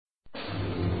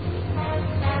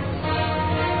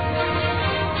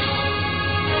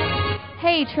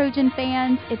Hey, Trojan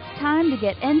fans, it's time to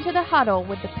get into the huddle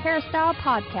with the Peristyle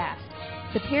Podcast.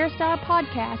 The Peristyle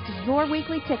Podcast is your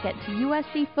weekly ticket to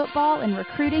USC football and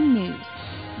recruiting news.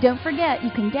 Don't forget you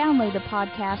can download the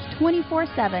podcast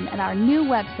 24/7 at our new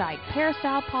website,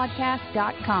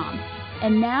 peristylepodcast.com.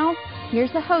 And now,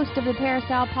 here's the host of the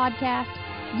Peristyle Podcast,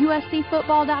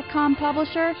 USCfootball.com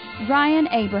publisher, Ryan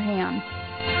Abraham.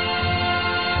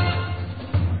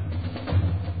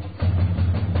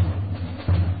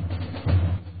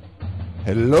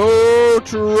 Hello,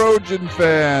 Trojan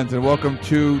fans, and welcome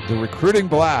to the Recruiting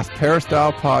Blast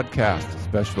Peristyle Podcast, a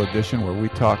special edition where we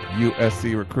talk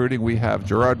USC recruiting. We have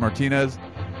Gerard Martinez,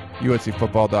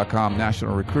 USCfootball.com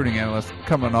national recruiting analyst,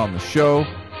 coming on the show,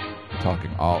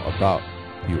 talking all about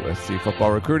USC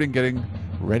football recruiting, getting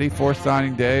ready for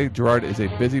signing day. Gerard is a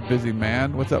busy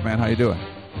man. What's up, man? How you doing?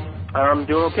 I'm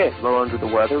doing okay. A little under the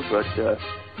weather, but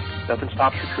nothing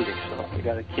stops recruiting, so we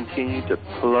got to continue to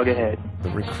plug ahead.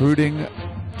 The recruiting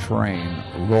train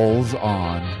rolls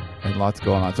on, and lots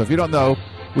going on. So if you don't know,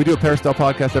 we do a Peristyle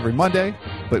podcast every Monday,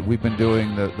 but we've been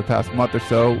doing the past month or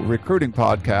so recruiting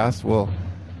podcasts. We'll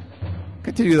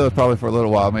continue those probably for a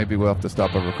little while. Maybe we'll have to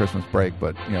stop over Christmas break,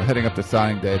 but heading up to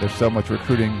signing day, there's so much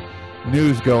recruiting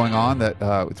news going on that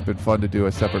it's been fun to do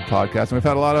a separate podcast. And we've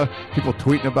had a lot of people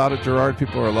tweeting about it, Gerard.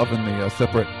 People are loving the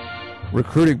separate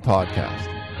recruiting podcast.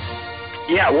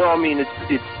 Yeah, well, I mean,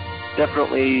 it's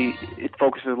definitely, it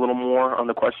focuses a little more on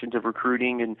the questions of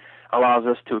recruiting and allows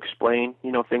us to explain,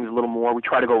 things a little more. We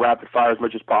try to go rapid fire as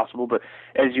much as possible, but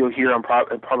as you'll hear on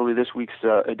probably this week's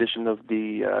edition of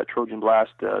the Trojan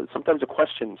Blast, sometimes the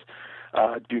questions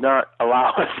do not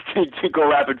allow us to go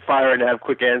rapid fire and have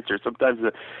quick answers. Sometimes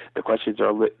the questions are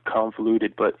a bit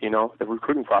convoluted, but, the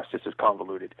recruiting process is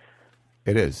convoluted.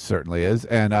 It is, certainly is.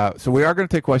 And so we are going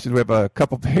to take questions. We have a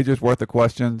couple pages worth of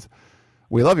questions.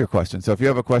 We love your questions. So if you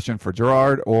have a question for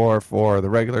Gerard or for the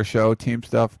regular show, team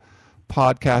stuff,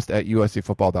 podcast at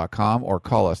uscfootball.com or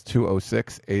call us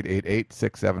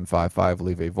 206-888-6755.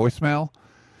 Leave a voicemail,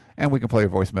 and we can play your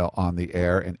voicemail on the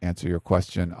air and answer your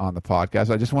question on the podcast.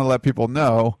 I just want to let people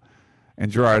know, and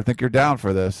Gerard, I think you're down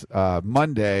for this, next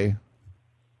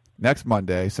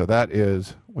Monday, so that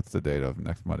is, what's the date of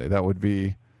next Monday? That would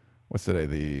be, what's today,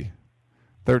 the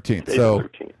 13th. So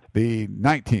 13th. The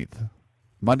 19th.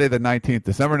 Monday the 19th,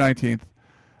 December 19th,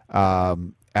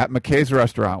 at McKay's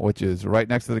Restaurant, which is right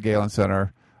next to the Galen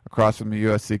Center, across from the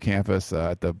USC campus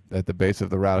at the base of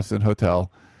the Radisson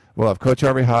Hotel. We'll have Coach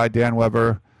Harvey Hyde, Dan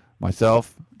Weber,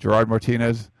 myself, Gerard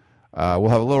Martinez. We'll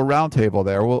have a little round table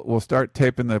there. We'll start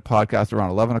taping the podcast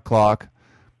around 11 o'clock,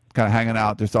 kind of hanging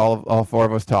out, just all four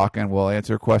of us talking. We'll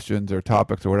answer questions or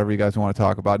topics or whatever you guys want to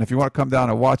talk about. And if you want to come down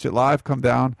and watch it live, come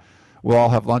down. We'll all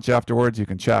have lunch afterwards. You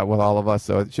can chat with all of us.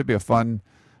 So it should be a fun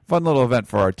little event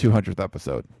for our 200th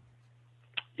episode.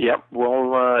 Yep.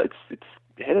 Well, it's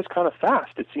hit us kind of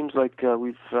fast. It seems like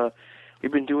we've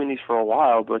been doing these for a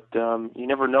while, but you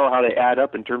never know how they add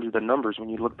up in terms of the numbers when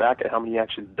you look back at how many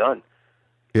actually done.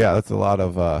 Yeah, that's a lot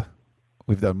of.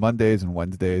 We've done Mondays and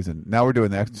Wednesdays, and now we're doing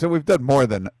the next. So we've done more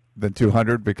than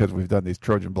 200 because we've done these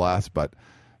Trojan Blasts, but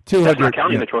 200. That's not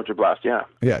counting the Trojan Blast, yeah.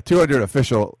 Yeah, 200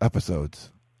 official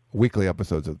episodes. Weekly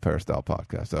episodes of the Peristyle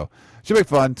Podcast. So it should be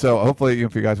fun. So hopefully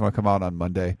if you guys want to come out on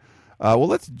Monday. Well,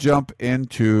 let's jump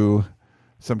into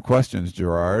some questions,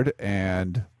 Gerard.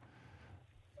 And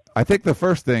I think the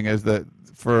first thing is that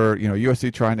for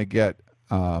USC trying to get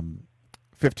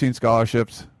 15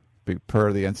 scholarships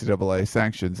per the NCAA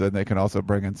sanctions, then they can also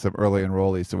bring in some early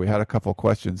enrollees. So we had a couple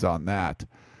questions on that.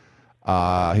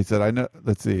 He said, I know,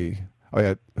 let's see. Oh,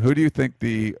 yeah. Who do you think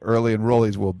the early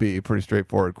enrollees will be? Pretty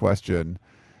straightforward question.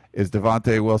 Is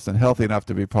Devontae Wilson healthy enough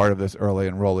to be part of this early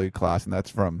enrollee class? And that's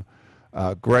from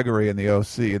Gregory in the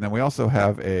OC. And then we also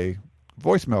have a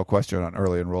voicemail question on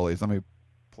early enrollees. Let me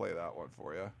play that one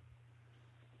for you.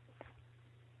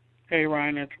 Hey,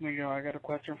 Ryan, it's me. I got a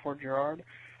question for Gerard.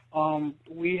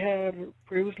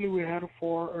 Previously we had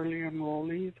 4 early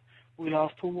enrollees. We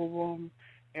lost 2 of them,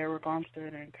 Eric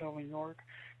Armstead and Kelvin York.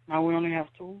 Now we only have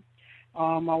 2.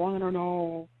 I wanted to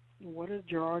know, what is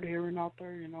Gerard hearing out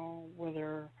there,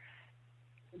 whether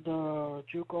the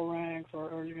JUCO ranks or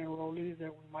early enrollees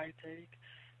that we might take,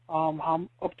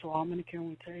 up to how many can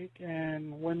we take,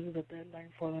 and when is the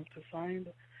deadline for them to sign?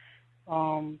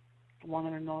 Wanted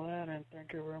to know that, and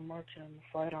thank you very much, and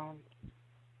fight on.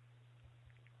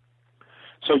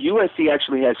 So USC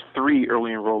actually has 3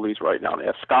 early enrollees right now. They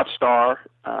have Scott Starr,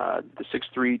 the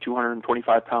 6'3",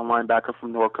 225-pound linebacker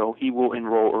from Norco. He will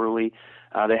enroll early.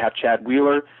 They have Chad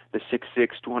Wheeler, the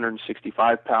 6'6",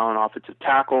 265-pound offensive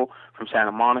tackle from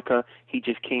Santa Monica. He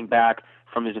just came back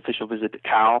from his official visit to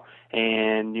Cal,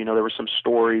 and there were some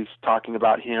stories talking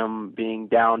about him being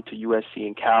down to USC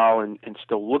and Cal, and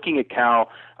still looking at Cal.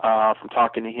 From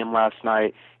talking to him last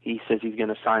night, he says he's going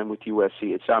to sign with USC.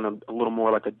 It sounded a little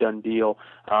more like a done deal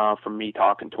from me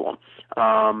talking to him.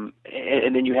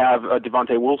 And then you have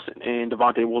Devontae Wilson, and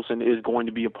Devontae Wilson is going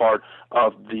to be a part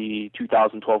of the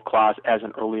 2012 class as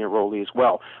an early enrollee as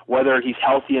well. Whether he's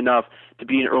healthy enough to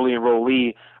be an early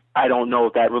enrollee, I don't know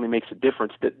if that really makes a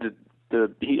difference.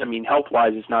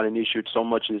 Health-wise, it's not an issue. It's so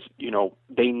much as,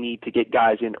 they need to get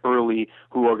guys in early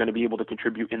who are going to be able to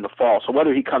contribute in the fall. So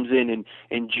whether he comes in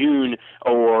June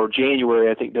or January,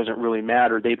 I think doesn't really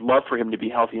matter. They'd love for him to be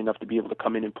healthy enough to be able to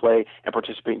come in and play and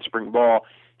participate in spring ball.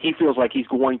 He feels like he's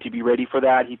going to be ready for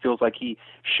that. He feels like he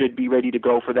should be ready to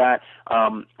go for that.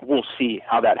 We'll see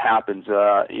how that happens.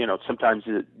 Sometimes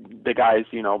the guys,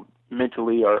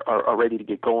 mentally are ready to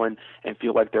get going and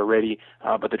feel like they're ready,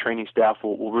 but the training staff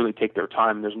will really take their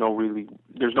time. There's no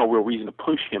real reason to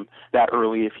push him that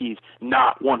early if he's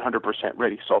not 100%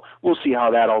 ready. So we'll see how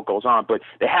that all goes on. But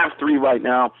they have 3 right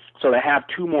now, so they have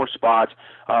 2 more spots.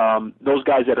 Those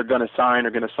guys that are going to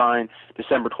sign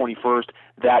December 21st.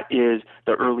 That is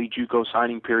the early JUCO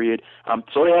signing period.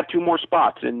 So they have 2 more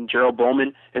spots, and Gerald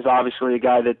Bowman is obviously a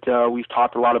guy that we've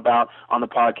talked a lot about on the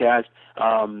podcast.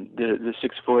 The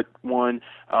 6'1",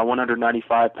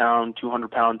 195-pound,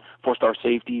 200-pound 4-star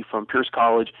safety from Pierce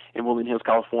College in Woodland Hills,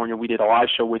 California. We did a live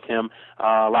show with him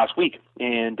last week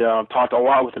and talked a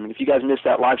lot with him. And if you guys missed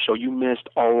that live show, you missed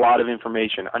a lot of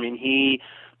information. I mean, he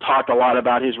talked a lot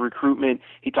about his recruitment.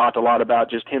 He talked a lot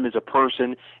about just him as a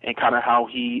person and kind of how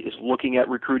he is looking at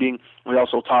recruiting. We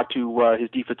also talked to his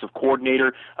defensive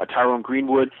coordinator, Tyrone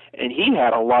Greenwood, and he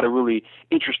had a lot of really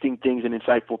interesting things and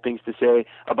insightful things to say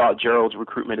about Gerald's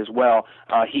recruitment as well.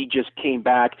 He just came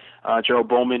back, Gerald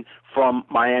Bowman, from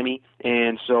Miami,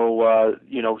 and so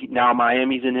now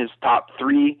Miami's in his top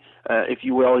 3, if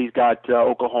you will. He's got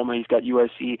Oklahoma, he's got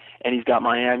USC, and he's got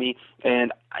Miami.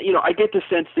 And I get the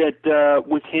sense that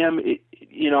with him,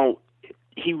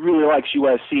 he really likes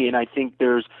USC, and I think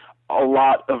there's a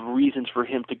lot of reasons for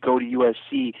him to go to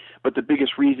USC, but the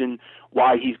biggest reason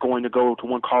why he's going to go to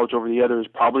one college over the other is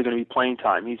probably going to be playing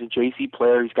time. He's a JC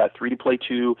player. He's got 3 to play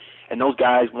 2, and those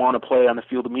guys want to play on the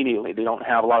field immediately. They don't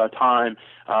have a lot of time.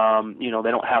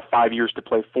 They don't have 5 years to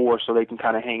play 4, so they can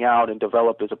kind of hang out and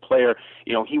develop as a player.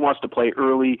 He wants to play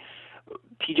early.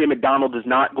 TJ McDonald is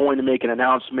not going to make an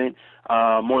announcement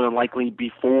more than likely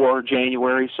before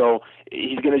January, so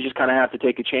he's going to just kind of have to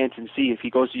take a chance and see if he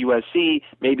goes to USC.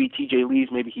 Maybe TJ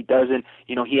leaves, maybe he doesn't.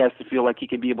 He has to feel like he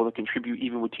can be able to contribute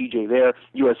even with TJ there.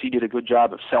 USC did a good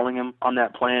job of selling him on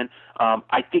that plan.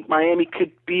 I think Miami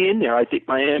could be in there. I think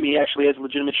Miami actually has a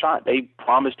legitimate shot. They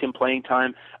promised him playing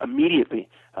time immediately.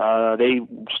 They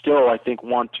still, I think,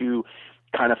 want to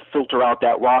kind of filter out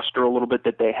that roster a little bit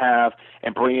that they have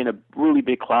and bring in a really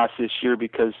big class this year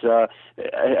because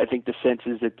I think the sense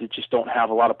is that they just don't have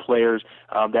a lot of players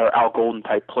that are Al Golden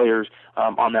type players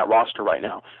on that roster right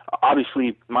now.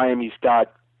 Obviously, Miami's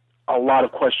got a lot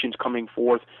of questions coming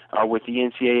forth with the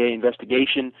NCAA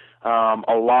investigation,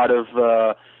 a lot of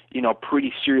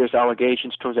pretty serious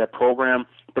allegations towards that program.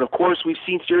 But, of course, we've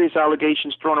seen serious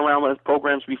allegations thrown around with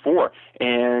programs before.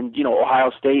 And,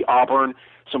 Ohio State, Auburn,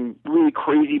 some really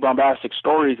crazy, bombastic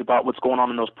stories about what's going on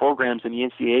in those programs, and the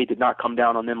NCAA did not come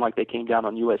down on them like they came down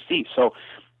on USC. So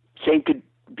same could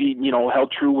be,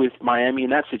 held true with Miami in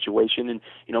that situation. And,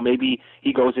 maybe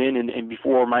he goes in and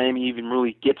before Miami even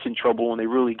really gets in trouble and they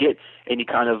really get any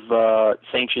kind of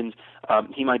sanctions,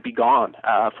 he might be gone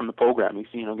from the program. He's,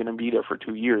 going to be there for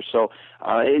 2 years. So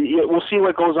we'll see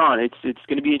what goes on. It's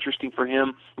going to be interesting for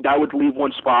him. That would leave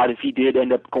one spot if he did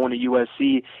end up going to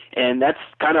USC, and that's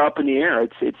kind of up in the air.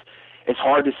 It's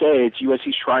hard to say. It's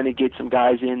USC's trying to get some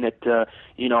guys in that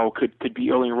could be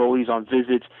early enrollees on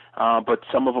visits, but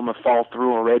some of them have fallen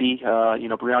through already.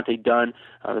 Briante Dunn,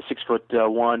 the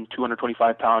 6'1",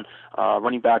 225-pound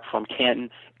running back from Canton.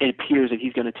 It appears that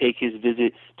he's going to take his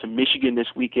visit to Michigan this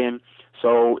weekend.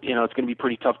 So, it's going to be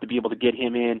pretty tough to be able to get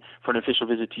him in for an official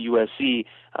visit to USC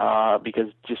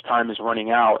because just time is running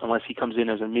out unless he comes in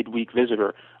as a midweek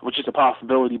visitor, which is a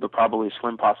possibility, but probably a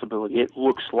slim possibility. It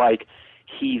looks like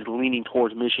he's leaning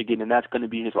towards Michigan, and that's going to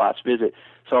be his last visit.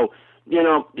 So,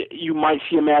 you might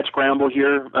see a mad scramble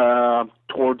here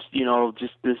towards,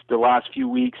 just the last few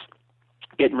weeks,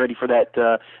 getting ready for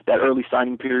that early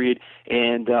signing period.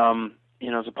 And,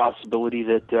 there's a possibility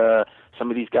that some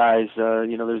of these guys,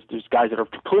 there's guys that are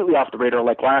completely off the radar,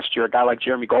 like last year, a guy like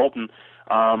Jeremy Galton,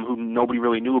 who nobody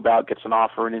really knew about, gets an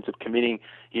offer and ends up committing.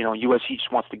 USC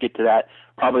just wants to get to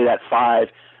probably that 5.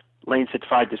 Lane sits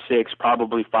 5 to 6,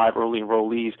 probably 5 early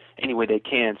enrollees any way they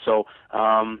can. So,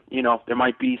 there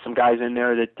might be some guys in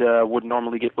there that wouldn't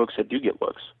normally get looks that do get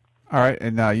looks. All right,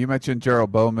 and you mentioned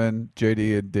Gerald Bowman,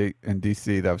 JD in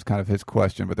DC. That was kind of his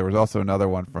question, but there was also another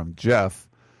one from Jeff.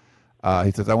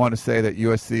 He says, I want to say that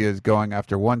USC is going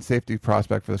after one safety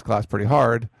prospect for this class pretty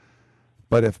hard,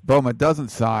 but if Bowman doesn't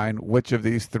sign, which of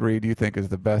these three do you think is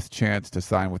the best chance to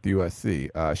sign with USC?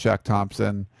 Shaq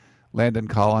Thompson, Landon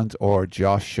Collins, or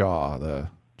Josh Shaw, the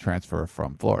transfer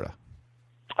from Florida?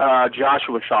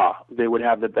 Joshua Shaw, they would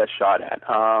have the best shot at.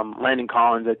 Landon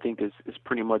Collins, I think, is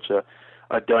pretty much a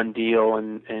done deal,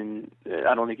 and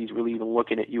I don't think he's really even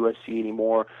looking at USC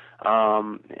anymore.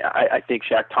 I think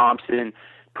Shaq Thompson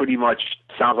pretty much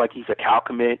sounds like he's a Cal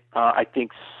commit. I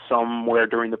think somewhere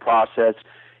during the process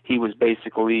he was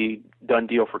basically done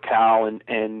deal for Cal,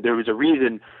 and there was a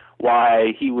reason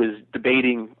why he was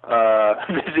debating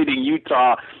visiting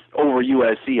Utah over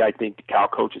USC. I think the Cal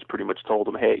coaches pretty much told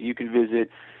him, hey, you can visit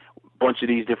bunch of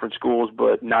these different schools,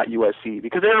 but not USC,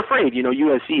 because they're afraid.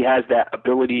 USC has that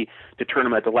ability to turn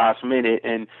them at the last minute,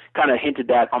 and kind of hinted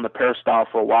that on the peristyle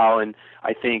for a while. And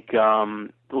I think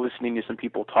listening to some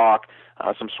people talk,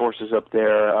 some sources up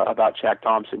there about Shaq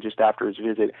Thompson just after his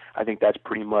visit, I think that's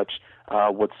pretty much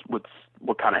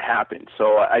what kind of happened.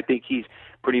 So I think he's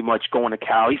pretty much going to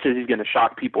Cal. He says he's going to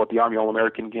shock people at the Army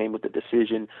All-American game with the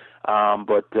decision,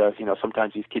 but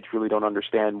sometimes these kids really don't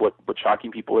understand what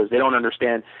shocking people is. They don't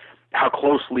understand how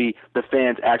closely the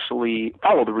fans actually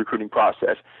follow the recruiting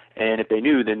process. And if they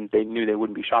knew, then they knew they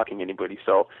wouldn't be shocking anybody.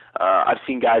 So I've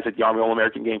seen guys at the Army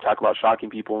All-American game talk about shocking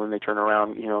people, and they turn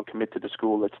around, commit to the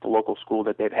school that's the local school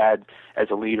that they've had as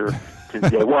a leader since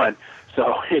day one.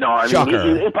 So, there's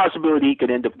a possibility he could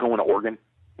end up going to Oregon.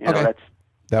 Okay.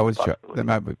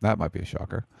 That might be a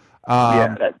shocker.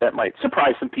 That might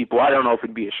surprise some people. I don't know if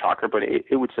it'd be a shocker, but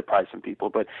it would surprise some people.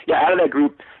 But yeah, out of that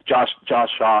group, Josh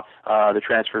Shaw, the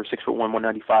transfer, 6'1",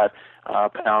 195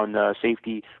 pound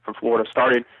safety from Florida,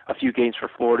 started a few games for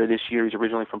Florida this year. He's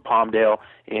originally from Palmdale,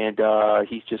 and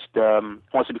he's just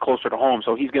wants to be closer to home.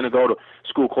 So he's going to go to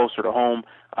school closer to home.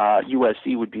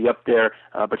 USC would be up there,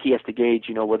 but he has to gauge,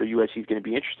 whether USC is going to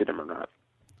be interested in him or not.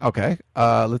 Okay,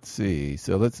 let's see.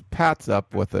 So let's Pat's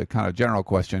up with a kind of general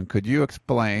question. Could you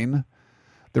explain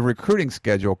the recruiting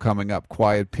schedule coming up,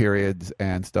 quiet periods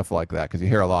and stuff like that? Because you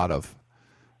hear a lot of,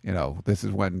 this is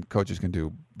when coaches can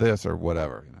do this or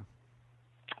whatever.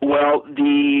 Well,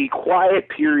 the quiet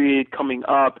period coming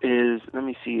up is, let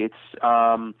me see, it's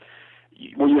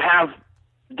you have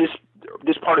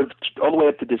this part of all the way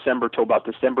up to December till about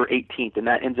December 18th, and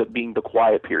that ends up being the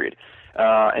quiet period,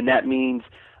 and that means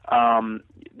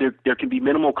there can be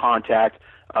minimal contact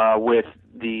with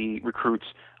the recruits,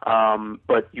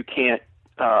 but you can't,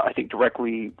 I think,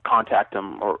 directly contact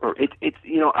them. Or it's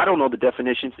I don't know the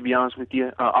definitions, to be honest with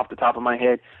you, off the top of my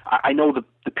head. I know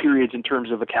the periods in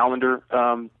terms of a calendar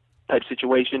type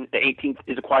situation. The 18th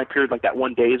is a quiet period, like that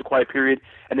one day is a quiet period,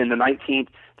 and then the 19th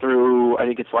through, I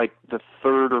think it's like the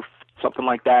 3rd or something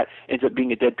like that, ends up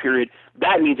being a dead period.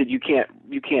 That means that you can't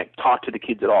talk to the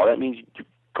kids at all. That means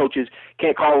coaches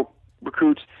can't call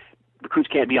recruits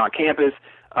can't be on campus.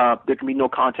 There can be no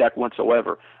contact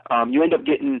whatsoever. You end up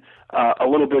getting a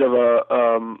little bit of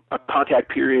a contact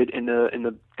period in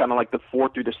the kind of like the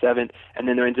 4th through the 7th, and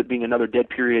then there ends up being another dead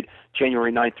period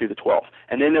January 9th through the 12th.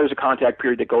 And then there's a contact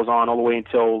period that goes on all the way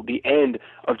until the end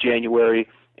of January,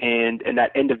 and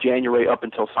that end of January up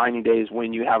until signing day is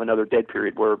when you have another dead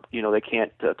period where they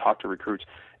can't talk to recruits.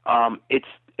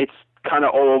 It's kind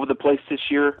of all over the place this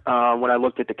year. When I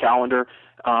looked at the calendar,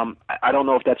 I don't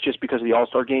know if that's just because of the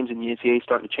All-Star games and the NCAA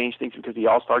starting to change things because of the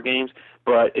All-Star games,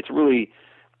 but it's really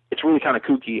kind of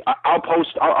kooky.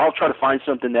 I'll try to find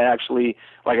something that actually,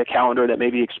 like a calendar that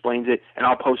maybe explains it, and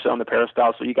I'll post it on the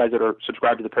Peristyle so you guys that are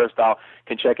subscribed to the Peristyle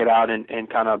can check it out and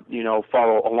kind of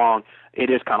follow along. It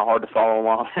is kind of hard to follow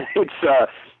along.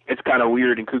 It's kind of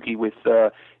weird and kooky with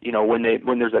when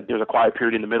there's a quiet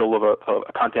period in the middle of a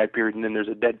contact period, and then there's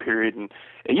a dead period, and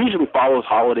it usually follows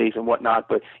holidays and whatnot.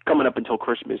 But coming up until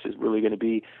Christmas is really going to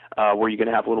be where you're going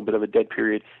to have a little bit of a dead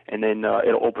period, and then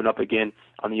it'll open up again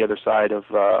on the other side of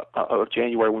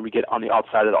January when we get on the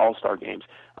outside of the All-Star games.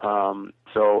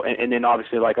 And then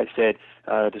obviously, like I said,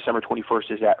 December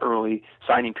 21st is that early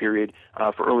signing period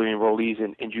for early enrollees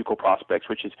and JUCO prospects,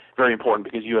 which is very important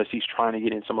because USC is trying to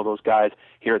get in some of those guys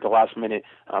here at the last minute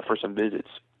for some visits.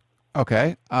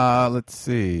 Okay, let's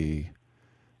see.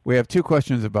 We have two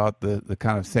questions about the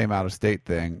kind of same out-of-state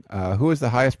thing. Who is the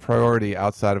highest priority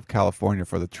outside of California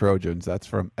for the Trojans? That's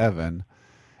from Evan.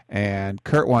 And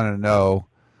Kurt wanted to know,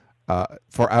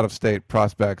 for out-of-state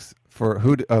prospects, for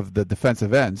who of the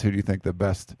defensive ends, who do you think the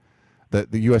best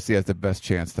the USC has the best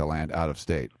chance to land out of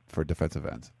state for defensive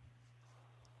ends?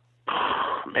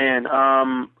 Man,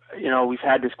 we've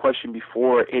had this question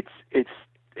before. It's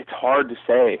hard to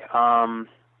say.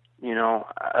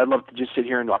 I'd love to just sit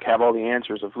here and have all the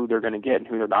answers of who they're going to get and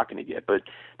who they're not going to get, but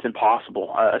it's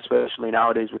impossible, especially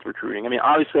nowadays with recruiting. I mean,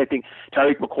 obviously, I think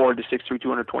Tyreek McCord, the 6'3",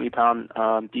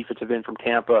 220-pound defensive end from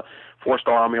Tampa,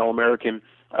 4-star Army All-American,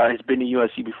 has been to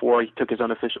USC before. He took an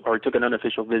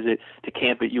unofficial visit to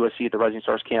camp at USC at the Rising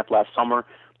Stars camp last summer.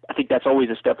 I think that's always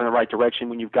a step in the right direction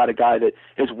when you've got a guy that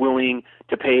is willing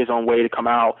to pay his own way to come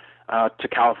out to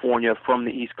California from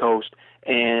the East Coast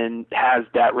and has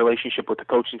that relationship with the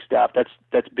coaching staff.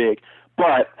 That's big.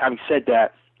 But having said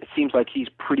that, it seems like he's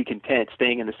pretty content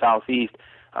staying in the Southeast.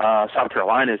 South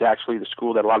Carolina is actually the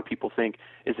school that a lot of people think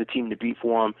is the team to beat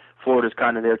for him. Florida's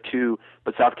kind of there too,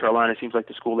 but South Carolina seems like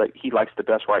the school that he likes the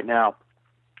best right now.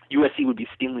 USC would be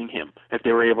stealing him if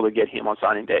they were able to get him on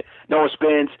signing day. Noah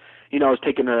Spence, has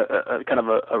taken a kind of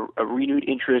a renewed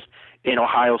interest in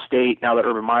Ohio State now that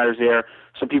Urban Meyer's there.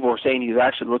 Some people are saying he's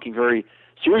actually looking very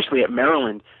seriously at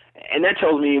Maryland, and that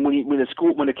tells me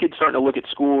when a kid's starting to look at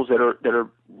schools that are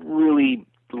really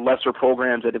lesser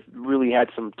programs that have really had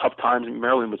some tough times. And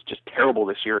Maryland was just terrible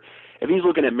this year. If he's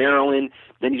looking at Maryland,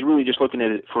 then he's really just looking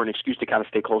at it for an excuse to kind of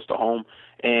stay close to home.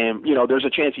 And there's a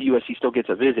chance that USC still gets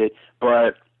a visit,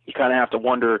 but you kind of have to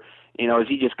wonder, is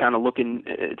he just kind of looking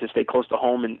to stay close to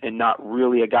home and not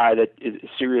really a guy that is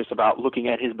serious about looking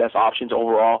at his best options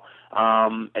overall?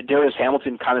 Darius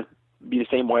Hamilton kind of be the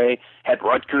same way, had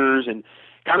Rutgers and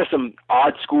kind of some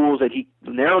odd schools that he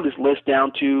narrowed his list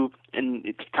down to, and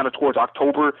it's kind of towards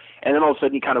October, and then all of a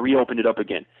sudden he kind of reopened it up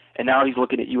again. And now he's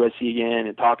looking at USC again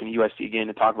and talking to USC again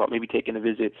and talking about maybe taking a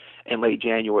visit in late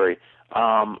January.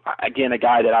 Again, a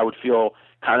guy that I would feel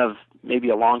kind of maybe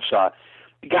a long shot.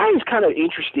 The guy is kind of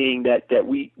interesting that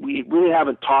we really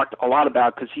haven't talked a lot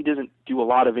about because he doesn't do a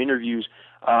lot of interviews.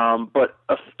 But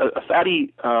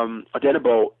Fadi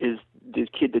Adenabo is this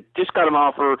kid that just got an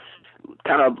offer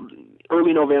kind of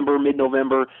early November,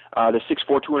 mid-November, the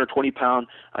 6'4", 220-pound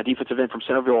defensive end from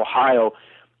Centerville, Ohio.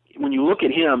 When you look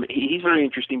at him, he's very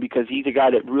interesting because he's a guy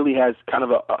that really has kind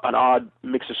of an odd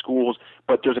mix of schools,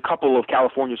 but there's a couple of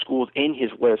California schools in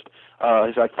his list,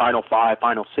 his like Final 5,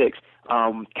 Final 6,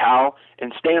 Cal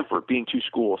and Stanford being two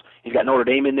schools. He's got Notre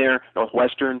Dame in there,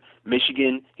 Northwestern,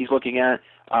 Michigan he's looking at.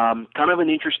 Kind of an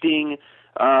interesting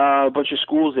bunch of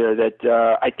schools there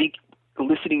that I think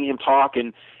listening to him talk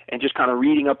and just kind of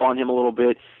reading up on him a little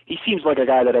bit, he seems like a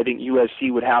guy that I think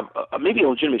USC would have maybe a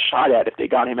legitimate shot at if they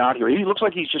got him out here. He looks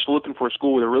like he's just looking for a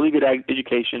school with a really good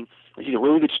education. He's a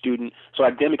really good student, so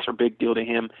academics are a big deal to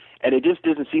him. And it just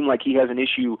doesn't seem like he has an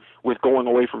issue with going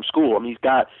away from school. I mean, he's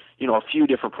got, a few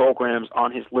different programs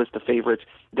on his list of favorites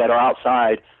that are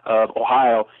outside of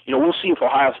Ohio. We'll see if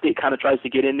Ohio State kind of tries to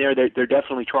get in there. They're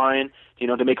definitely trying,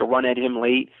 to make a run at him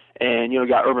late. And, you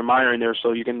got Urban Meyer in there,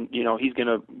 so you can, he's going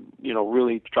to,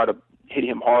 really try to hit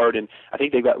him hard. And I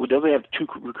think they have two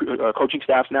coaching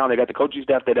staffs now. They got the coaching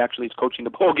staff that actually is coaching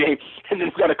the bowl game, and then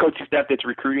they've got a coaching staff that's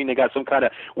recruiting. They got some kind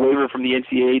of waiver from the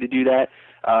NCAA to do that.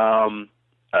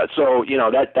 So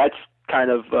that's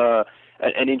kind of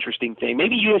an interesting thing.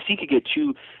 Maybe USC could get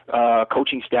two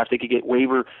coaching staffs. They could get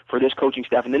waiver for this coaching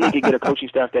staff, and then they could get a coaching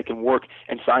staff that can work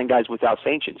and sign guys without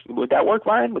sanctions. Would that work,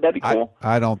 Ryan? Would that be cool?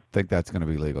 I don't think that's going to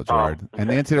be legal, Gerard. Okay. And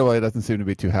the NCAA doesn't seem to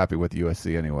be too happy with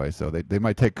USC anyway, so they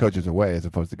might take coaches away as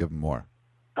opposed to give them more.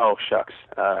 Oh, shucks.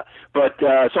 So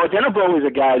Adenabo is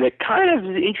a guy that kind of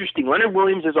is interesting. Leonard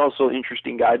Williams is also an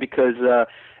interesting guy because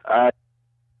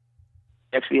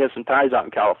actually has some ties out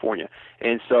in California.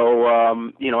 And so,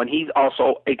 and he's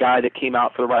also a guy that came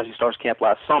out for the Rising Stars camp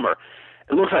last summer.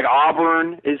 It looks like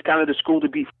Auburn is kind of the school to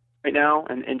beat right now.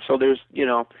 And so there's,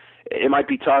 it might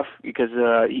be tough because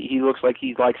he looks like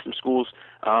he likes some schools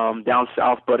down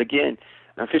south. But again,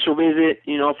 an official visit,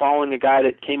 following a guy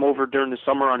that came over during the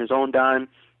summer on his own dime,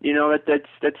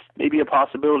 that's maybe a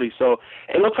possibility. So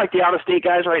it looks like the out-of-state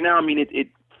guys right now, I mean,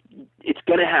 it's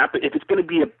going to happen. If it's going to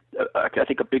be I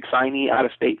think a big signee out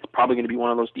of state, it's probably going to be one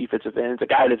of those defensive ends. A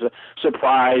guy that's a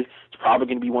surprise, it's probably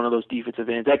going to be one of those defensive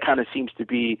ends. That kind of seems to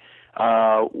be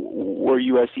where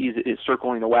USC is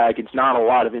circling the wagons. Not a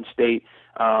lot of in-state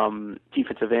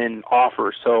defensive end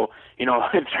offers. So,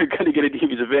 if they're going to get a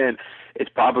defensive end, it's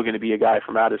probably going to be a guy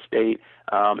from out of state.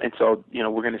 And so,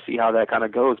 we're going to see how that kind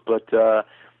of goes. But, a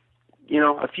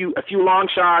few long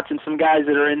shots and some guys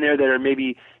that are in there that are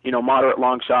maybe, moderate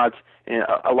long shots. And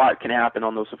a lot can happen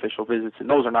on those official visits, and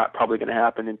those are not probably going to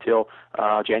happen until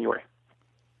January.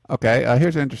 Okay,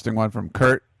 here's an interesting one from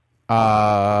Kurt.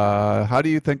 How do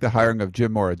you think the hiring of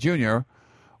Jim Mora Jr.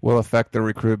 will affect the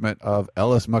recruitment of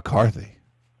Ellis McCarthy?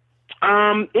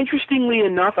 Interestingly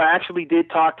enough, I actually did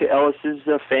talk to Ellis's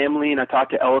family, and I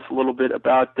talked to Ellis a little bit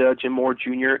about Jim Mora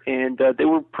Jr., and they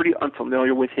were pretty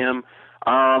unfamiliar with him.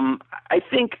 I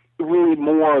think really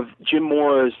more of Jim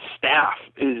Mora's staff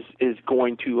is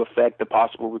going to affect the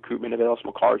possible recruitment of Ellis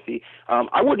McCarthy.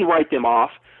 I wouldn't write them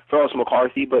off for Ellis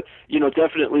McCarthy, but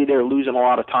definitely they're losing a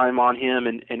lot of time on him.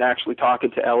 And actually talking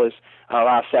to Ellis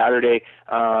last Saturday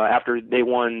after they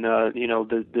won their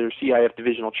CIF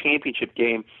divisional championship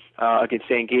game against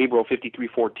San Gabriel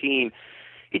 53-14,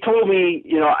 he told me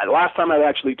last time I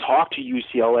actually talked to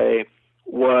UCLA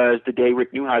was the day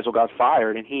Rick Neuheisel got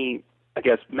fired, and he, I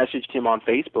guess, messaged him on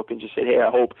Facebook and just said, hey, I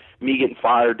hope me getting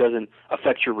fired doesn't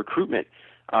affect your recruitment,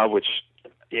 which,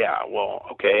 yeah, well,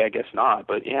 okay, I guess not,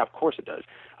 but yeah, of course it does.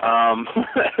 How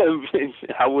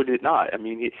would it not? I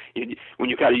mean, when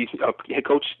you got a head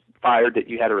coach fired that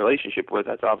you had a relationship with,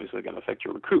 that's obviously going to affect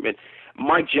your recruitment.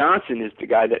 Mike Johnson is the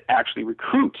guy that actually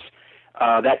recruits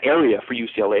that area for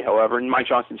UCLA, however, and Mike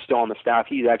Johnson's still on the staff.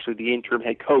 He's actually the interim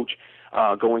head coach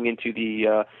going into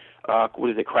the,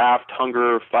 Craft,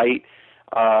 Hunger, Fight,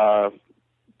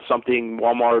 something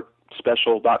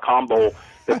WalmartSpecial.com bowl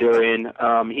that they're in.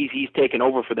 He's taken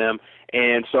over for them,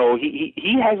 and so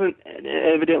he hasn't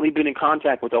evidently been in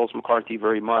contact with Ellis McCarthy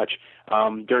very much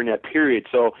during that period.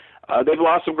 So they've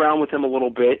lost some ground with him a little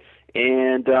bit,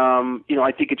 and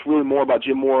I think it's really more about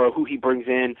Jim Mora, who he brings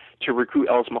in to recruit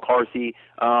Ellis McCarthy.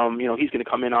 He's going to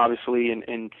come in obviously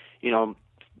and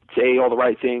say all the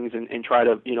right things and try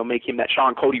to, make him that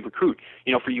Sean Cody recruit,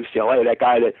 for UCLA, that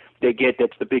guy that they get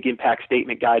that's the big impact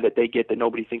statement guy that they get that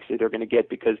nobody thinks that they're going to get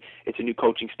because it's a new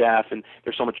coaching staff and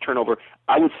there's so much turnover.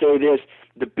 I would say this,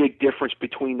 the big difference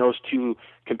between those two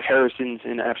comparisons,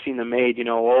 and I've seen them made,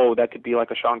 that could be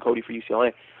like a Sean Cody for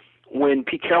UCLA. When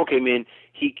Pete Carroll came in,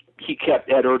 he kept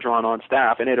Ed Orgeron on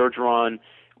staff, and Ed Orgeron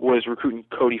was recruiting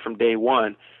Cody from day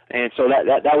one. And so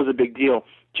that was a big deal.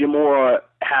 Jim Mora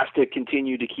has to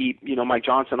continue to keep, Mike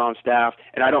Johnson on staff,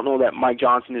 and I don't know that Mike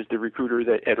Johnson is the recruiter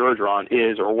that Ed Orgeron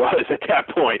is or was at that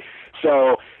point.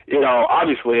 So,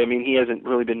 obviously, I mean, he hasn't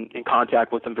really been in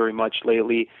contact with them very much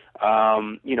lately.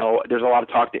 There's a lot of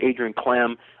talk to Adrian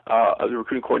Clem, the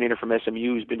recruiting coordinator from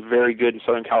SMU, who's been very good in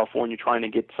Southern California, trying to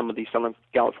get some of these Southern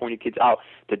California kids out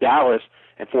to Dallas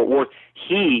and Fort Worth.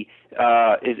 He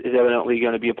is evidently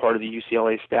going to be a part of the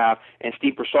UCLA staff. And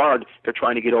Steve Broussard, they're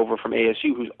trying to get over from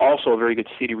ASU, who's also a very good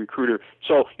city recruiter.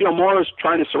 So, Mora's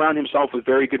trying to surround himself with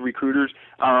very good recruiters.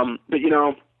 But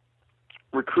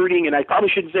recruiting, and I probably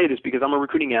shouldn't say this because I'm a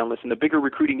recruiting analyst, and the bigger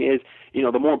recruiting is,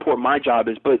 the more important my job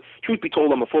is. But truth be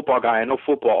told, I'm a football guy. I know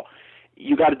football.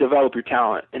 You got to develop your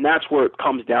talent, and that's where it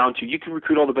comes down to. You can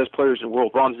recruit all the best players in the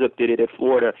world. Ron Zip did it at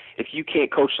Florida. If you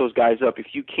can't coach those guys up, if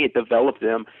you can't develop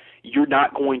them, you're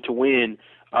not going to win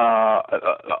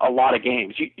a lot of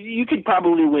games. You could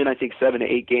probably win, I think, 7 to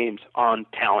 8 games on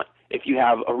talent if you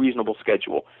have a reasonable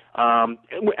schedule. And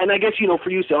I guess, for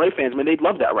UCLA fans, they'd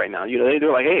love that right now.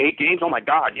 They're like, hey, 8 games? Oh, my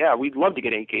God, yeah, we'd love to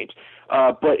get 8 games.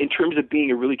 But in terms of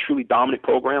being a really, truly dominant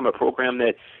program, a program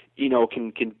that,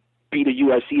 can beat a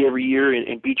USC every year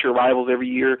and beat your rivals every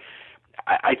year,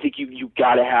 I think you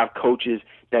got to have coaches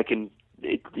that can,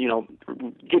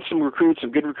 get some recruits,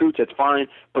 some good recruits, that's fine,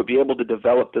 but be able to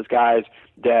develop those guys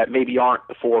that maybe aren't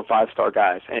the 4 or 5-star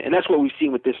guys. And that's what we've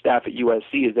seen with this staff at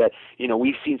USC is that,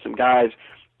 we've seen some guys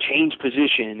change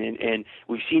position and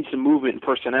we've seen some movement in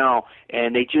personnel,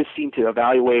 and they just seem to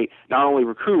evaluate not only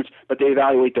recruits, but they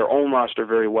evaluate their own roster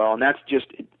very well. And that's just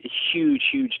a huge,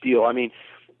 huge deal. I mean,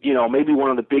 maybe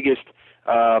one of the biggest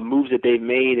moves that they've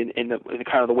made in the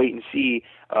kind of the wait and see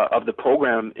of the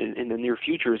program in the near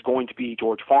future is going to be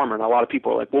George Farmer. And a lot of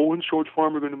people are like, well, when's George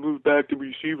Farmer going to move back to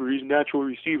receiver? He's a natural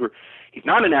receiver. He's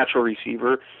not a natural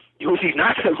receiver. He's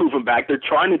not going to move him back. They're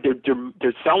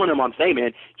selling him on saying,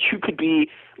 man, you could be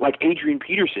like Adrian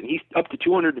Peterson. He's up to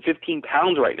 215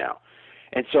 pounds right now.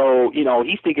 And so,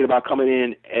 he's thinking about coming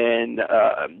in and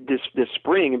this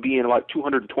spring and being like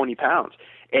 220 pounds.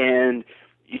 And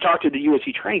you talk to the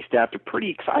USC training staff, they're pretty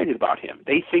excited about him.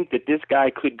 They think that this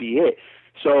guy could be it.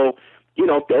 So,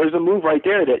 there's a move right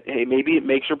there that, hey, maybe it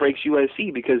makes or breaks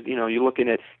USC because, you're looking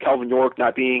at Calvin York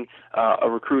not being a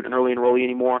recruit, an early enrollee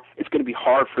anymore. It's going to be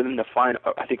hard for them to find,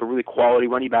 I think, a really quality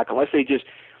running back unless they just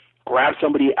grab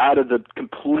somebody out of the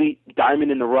complete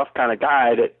diamond in the rough kind of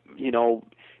guy that,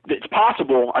 it's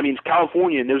possible. I mean, it's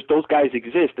California, and those guys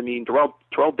exist. I mean,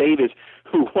 Terrell Davis,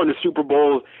 who won the Super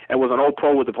Bowl and was an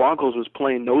All-Pro with the Broncos, was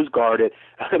playing nose guard at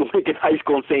Lincoln High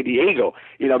School in San Diego.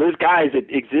 There's guys that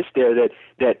exist there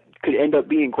that could end up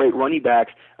being great running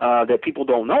backs that people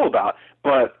don't know about.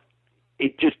 But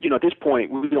it just, at this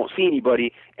point, we don't see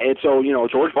anybody. And so,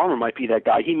 George Farmer might be that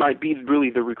guy. He might be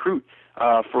really the recruit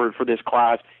for this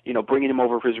class. Bringing him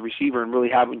over as a receiver and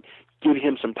really give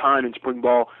him some time in spring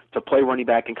ball to play running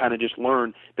back and kind of just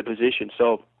learn the position.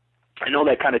 So I know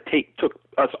that kind of took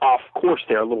us off course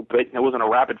there a little bit. It wasn't a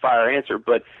rapid-fire answer,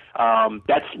 but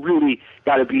that's really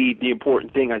got to be the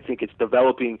important thing. I think it's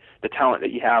developing the talent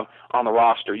that you have on the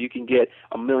roster. You can get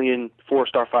a million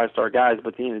 4-star, 5-star guys,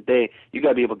 but at the end of the day, you got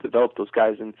to be able to develop those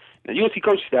guys. And the USC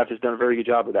coaching staff has done a very good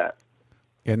job of that.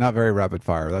 Yeah, not very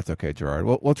rapid-fire. That's okay, Gerard.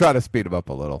 We'll try to speed them up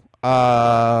a little.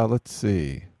 Let's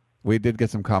see. We did get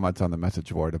some comments on the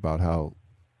message board about how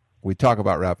we talk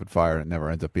about rapid fire and it never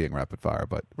ends up being rapid fire,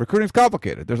 but recruiting's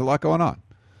complicated. There's a lot going on.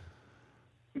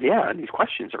 Yeah, and these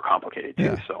questions are complicated too.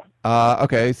 Yeah. So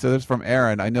okay, so this is from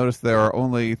Aaron. I noticed there are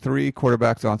only 3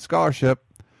 quarterbacks on scholarship,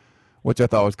 which I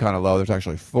thought was kind of low. There's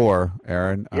actually 4,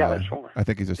 Aaron. Yeah, there's 4. I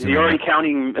think he's assuming. Is he already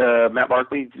counting Matt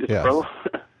Barkley as yes. pro?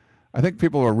 I think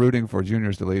people are rooting for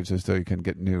juniors to leave so you can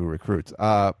get new recruits.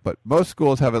 But most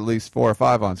schools have at least 4 or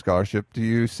 5 on scholarship. Do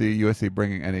you see USC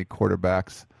bringing any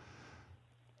quarterbacks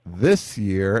this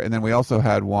year? And then we also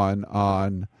had one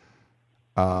on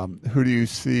who do you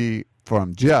see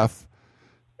from Jeff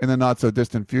in the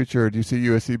not-so-distant future. Do you see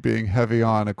USC being heavy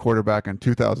on a quarterback in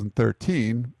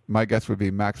 2013? My guess would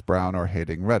be Max Brown or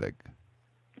Hayden Reddick.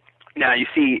 Now, you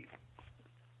see,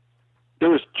 there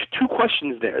was 2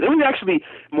 questions there. There was actually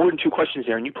more than 2 questions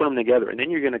there, and you put them together, and then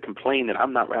you're going to complain that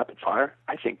I'm not rapid fire.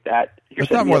 I think that you're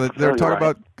it's not more that they're talking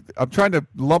right. about. I'm trying to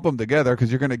lump them together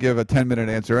because you're going to give a 10-minute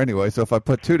answer anyway. So if I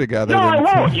put 2 together, no, then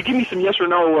I won't. You give me some yes or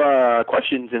no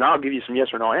questions, and I'll give you some yes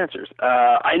or no answers.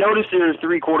 I noticed there's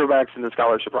 3 quarterbacks in the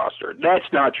scholarship roster.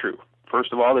 That's not true.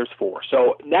 First of all, there's 4.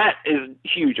 So that is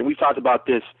huge, and we've talked about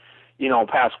this,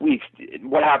 past weeks.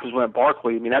 What happens when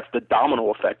Barkley? I mean, that's the domino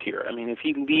effect here. I mean, if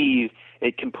he leaves,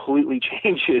 it completely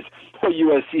changes what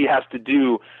USC has to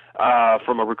do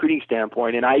from a recruiting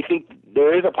standpoint. And I think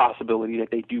there is a possibility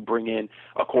that they do bring in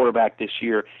a quarterback this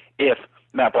year if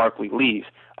Matt Barkley leaves.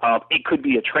 It could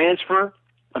be a transfer.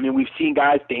 I mean, we've seen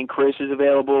guys. Dane Chris is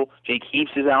available. Jake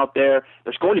Heaps is out there.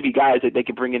 There's going to be guys that they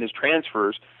can bring in as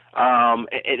transfers. And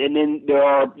then there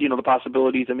are, the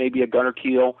possibilities of maybe a Gunnar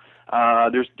Keel.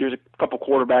 There's a couple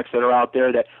quarterbacks that are out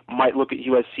there that might look at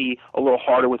USC a little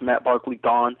harder with Matt Barkley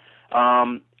gone.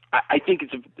 I think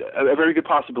it's a very good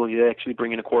possibility to actually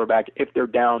bring in a quarterback if they're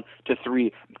down to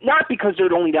 3. Not because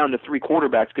they're only down to 3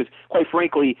 quarterbacks, because quite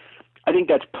frankly, I think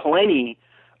that's plenty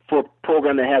for a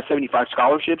program that has 75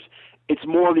 scholarships. It's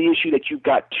more the issue that you've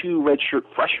got 2 redshirt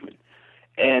freshmen,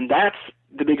 and that's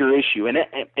the bigger issue. And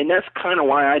that's kind of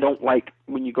why I don't like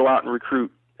when you go out and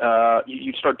recruit.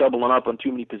 You start doubling up on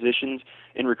too many positions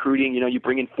in recruiting. You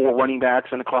bring in 4 running backs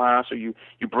in a class, or you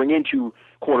bring in 2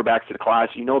 quarterbacks to the class.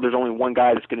 There's only one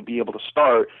guy that's going to be able to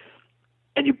start,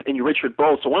 and you redshirt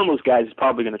both. So one of those guys is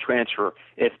probably going to transfer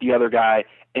if the other guy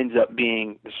ends up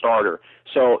being the starter.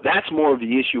 So that's more of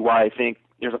the issue why I think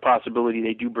there's a possibility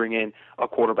they do bring in a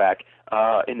quarterback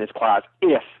in this class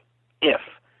if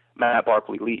Matt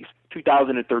Barkley leaves.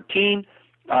 2013.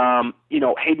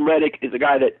 Hayden Reddick is a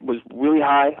guy that was really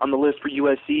high on the list for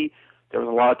USC. There was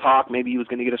a lot of talk. Maybe he was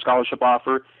going to get a scholarship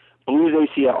offer. Blew his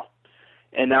ACL.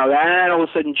 And now that all of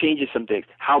a sudden changes some things.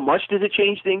 How much does it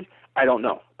change things? I don't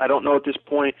know. I don't know at this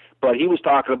point, but he was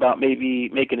talking about maybe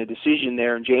making a decision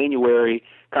there in January,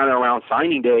 kind of around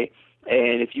signing day.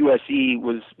 And if USC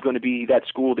was going to be that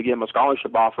school to give him a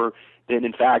scholarship offer, then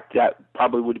in fact that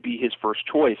probably would be his first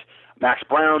choice. Max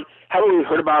Brown, haven't really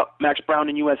heard about Max Brown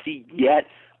in USC yet.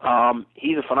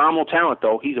 He's a phenomenal talent,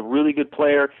 though. He's a really good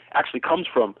player. Actually comes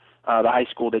from the high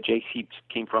school that Jake Heaps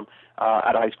came from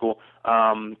out of high school.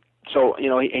 So,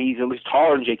 he's at least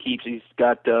taller than Jake Heaps. He's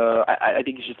got, I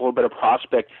think he's just a little better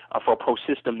prospect for a pro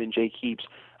system than Jake Heaps.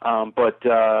 But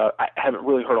I haven't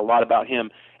really heard a lot about him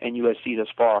and USC thus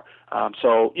far.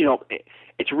 So,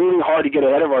 it's really hard to get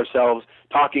ahead of ourselves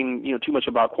talking, too much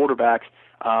about quarterbacks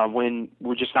when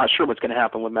we're just not sure what's going to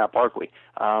happen with Matt Barkley.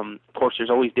 Of course, there's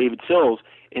always David Sills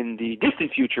in the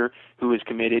distant future who is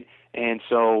committed. And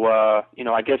so, I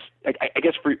guess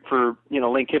for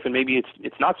Lane Kiffin, maybe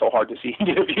it's not so hard to see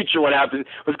in the future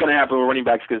what's going to happen with running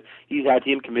backs, because he's had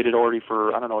him committed already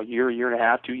for, a year and a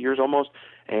half, 2 years almost.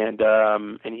 And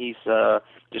he's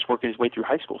just working his way through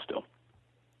high school still.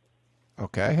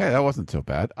 Okay. Hey, that wasn't so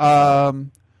bad.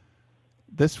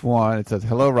 This one, it says,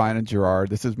 hello, Ryan and Gerard.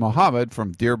 This is Mohammed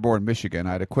from Dearborn, Michigan.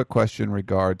 I had a quick question in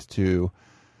regards to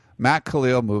Matt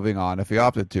Khalil moving on. If he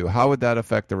opted to, how would that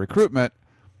affect the recruitment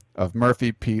of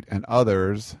Murphy, Pete, and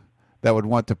others that would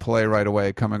want to play right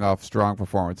away coming off strong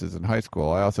performances in high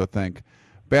school? I also think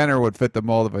Banner would fit the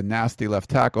mold of a nasty left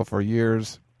tackle for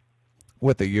years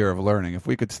with a year of learning. If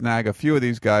we could snag a few of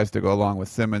these guys to go along with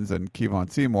Simmons and Kevon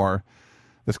Seymour,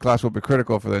 This class will be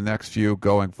critical for the next few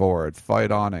going forward.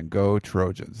 Fight on and go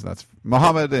Trojans. That's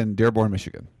Mohammed in Dearborn,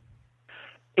 Michigan.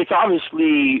 It's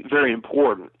obviously very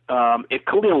important. If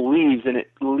Khalil leaves, then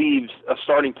it leaves a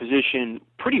starting position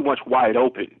pretty much wide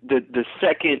open. The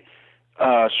second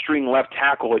string left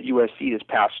tackle at USC this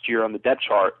past year on the depth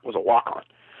chart was a walk-on.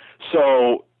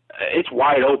 So it's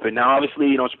wide open. Now,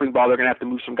 obviously, spring ball, they're going to have to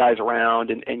move some guys around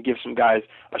and give some guys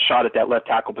a shot at that left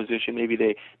tackle position. Maybe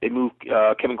they move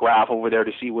Kevin Graff over there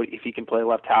to see if he can play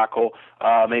left tackle.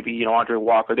 Maybe, Andre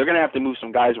Walker. They're going to have to move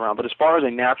some guys around. But as far as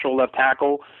a natural left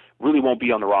tackle, really won't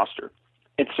be on the roster.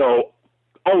 And so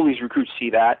all these recruits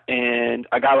see that. And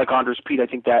a guy like Andres Pete, I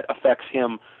think that affects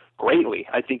him greatly.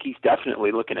 I think he's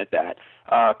definitely looking at that.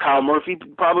 Kyle Murphy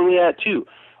probably at too.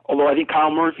 Although I think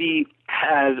Kyle Murphy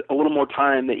has a little more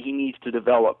time that he needs to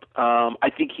develop. I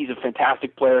think he's a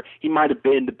fantastic player. He might have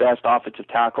been the best offensive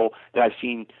tackle that I've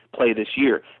seen play this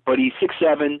year. But he's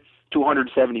 6'7",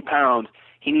 270 pounds.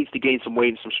 He needs to gain some weight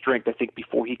and some strength, I think,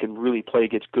 before he can really play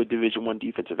against good Division I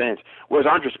defensive ends. Whereas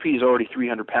Andres Pete is already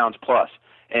 300 pounds plus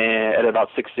and at about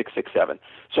 6'6", 6'7".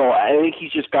 So I think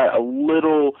he's just got a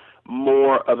little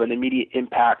more of an immediate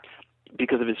impact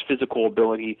because of his physical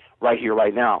ability right here,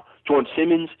 right now. Jordan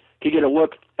Simmons could get a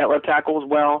look at left tackle as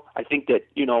well. I think that,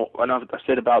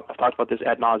 I've talked about this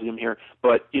ad nauseum here,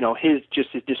 but, his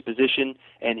disposition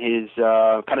and his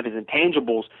kind of his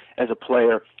intangibles as a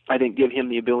player, I think give him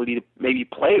the ability to maybe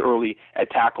play early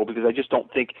at tackle, because I just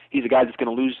don't think he's a guy that's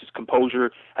going to lose his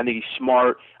composure. I think he's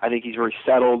smart. I think he's very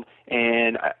settled.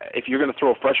 And if you're going to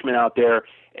throw a freshman out there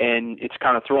and it's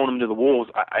kind of throwing him to the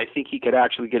wolves, I think he could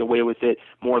actually get away with it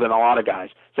more than a lot of guys.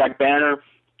 Zach Banner,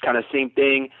 kind of same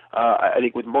thing. I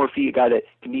think with Murphy, a guy that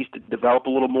needs to develop a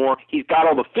little more. He's got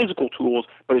all the physical tools,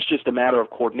 but it's just a matter of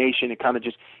coordination and kind of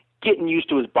just getting used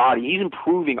to his body. He's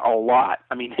improving a lot.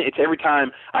 I mean, it's every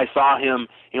time I saw him,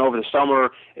 over the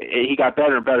summer, he got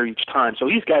better and better each time. So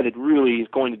he's a guy that really is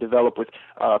going to develop with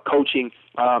coaching,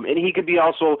 and he could be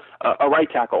also a right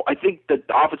tackle. I think that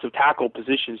the offensive tackle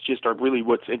positions just are really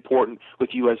what's important with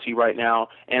USC right now,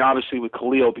 and obviously with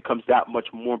Khalil it becomes that much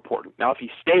more important. Now, if he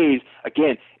stays,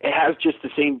 again, it has just the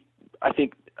same, I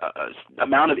think,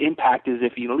 amount of impact as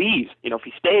if he leaves. If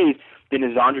he stays, then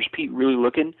is Andres Pete really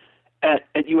looking at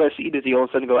USC? Does he all of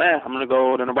a sudden go, I'm going to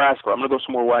go to Nebraska, or I'm going to go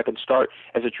somewhere where I can start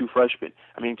as a true freshman?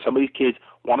 I mean, some of these kids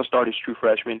want to start as true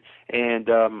freshmen, and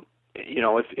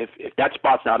if that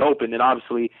spot's not open, then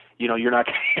obviously you're not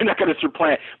going to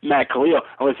supplant Matt Khalil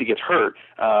unless he gets hurt.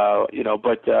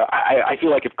 But I feel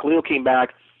like if Khalil came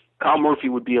back, Kyle Murphy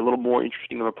would be a little more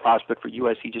interesting of a prospect for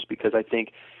USC, just because I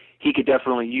think he could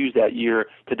definitely use that year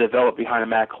to develop behind a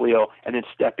Matt Khalil and then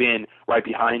step in right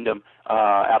behind him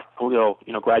after Khalil,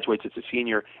 graduates as a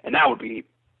senior. And that would be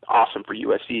awesome for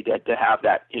USC to have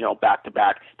that,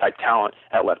 back-to-back type talent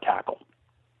at left tackle.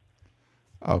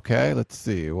 Okay, let's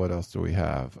see. What else do we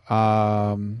have?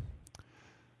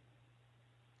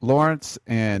 Lawrence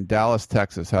in Dallas,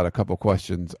 Texas had a couple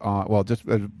questions on, just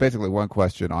basically one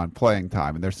question on playing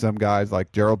time. And there's some guys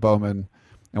like Gerald Bowman,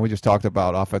 and we just talked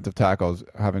about offensive tackles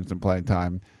having some playing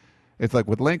time. It's like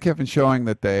with Lane Kiffin showing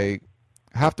that they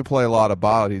have to play a lot of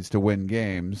bodies to win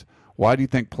games, why do you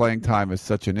think playing time is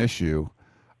such an issue?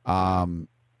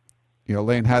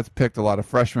 Lane has picked a lot of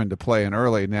freshmen to play in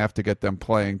early, and they have to get them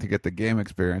playing to get the game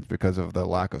experience because of the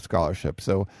lack of scholarship.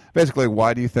 So basically,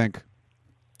 why do you think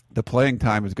the playing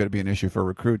time is going to be an issue for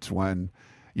recruits when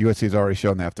USC has already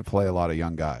shown they have to play a lot of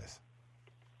young guys?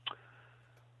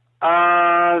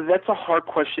 That's a hard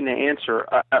question to answer.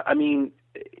 I mean,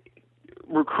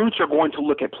 recruits are going to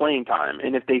look at playing time,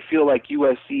 and if they feel like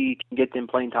USC can get them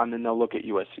playing time, then they'll look at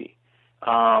USC.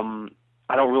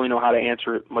 I don't really know how to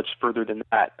answer it much further than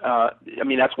that.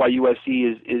 That's why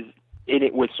USC is in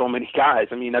it with so many guys.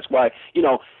 That's why,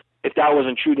 if that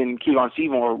wasn't true, then Keelan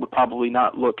Seymour would probably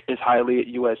not look as highly at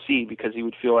USC, because he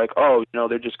would feel like,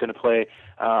 they're just going to play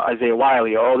Isaiah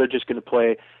Wiley, or they're just going to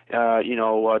play,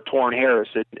 Torrin Harris,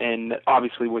 and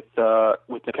obviously with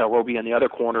Nickel Roby on the other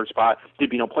corner spot,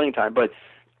 there'd be no playing time. But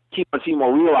Keelan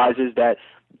Seymour realizes that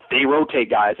they rotate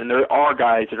guys, and there are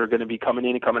guys that are going to be coming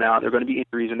in and coming out. There are going to be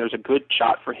injuries, and there's a good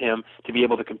shot for him to be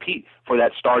able to compete for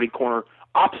that starting corner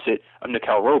opposite of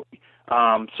Nickel Roby.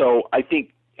 So I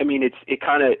think,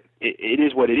 it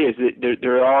is what it is.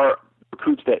 There are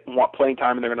recruits that want playing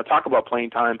time, and they're going to talk about playing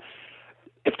time.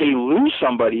 If they lose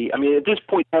somebody, at this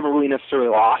point, they haven't really necessarily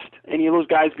lost any of those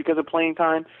guys because of playing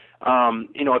time.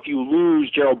 If you lose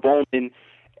Gerald Bowman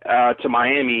to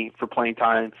Miami for playing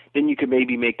time, then you could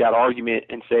maybe make that argument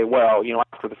and say, well,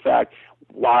 after the fact,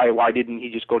 why didn't he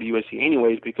just go to USC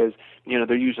anyways? Because,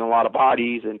 they're using a lot of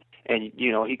bodies, and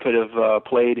he could have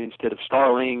played instead of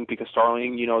Starling, because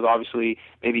Starling, obviously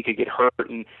maybe he could get hurt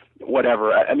and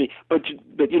whatever. At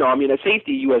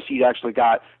safety, USC's actually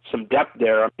got some depth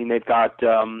there. I mean, they've got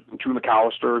Drew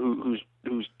McAllister,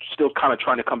 who's still kind of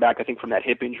trying to come back, I think, from that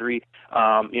hip injury.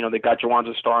 They've got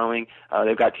Jawanza Starling.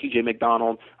 They've got TJ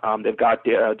McDonald. They've got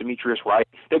Demetrius Wright.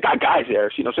 They've got guys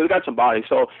there, so they've got some bodies.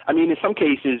 So, I mean, in some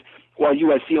cases, while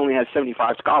USC only has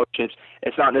 75 scholarships,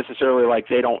 it's not necessarily like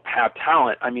they don't have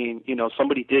talent. I mean,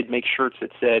 somebody did make shirts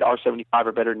that said our 75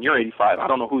 are better than your 85. I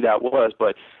don't know who that was,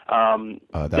 but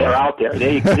they're out there.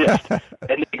 They exist, and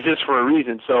they exist for a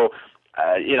reason. So,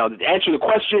 to answer the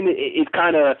question, it's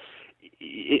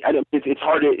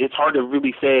hard to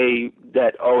really say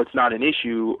that, it's not an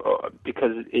issue,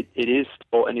 because it is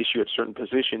still an issue at certain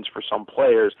positions for some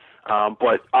players.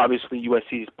 But obviously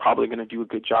USC is probably going to do a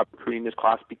good job recruiting this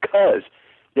class because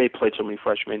they played so many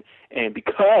freshmen and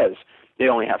because they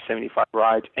only have 75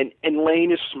 rides. And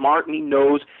Lane is smart, and he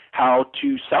knows how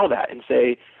to sell that and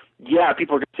say, yeah,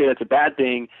 people are going to say that's a bad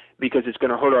thing because it's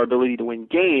going to hurt our ability to win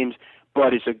games,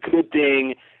 but it's a good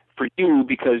thing for you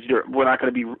because we're not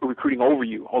going to be recruiting over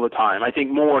you all the time. I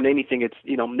think more than anything, it's,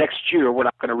 next year we're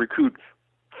not going to recruit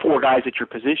 4 guys at your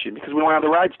position because we don't have the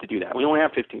rides to do that. We only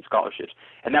have 15 scholarships,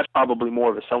 and that's probably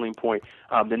more of a selling point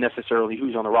than necessarily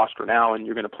who's on the roster now and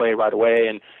you're going to play right away.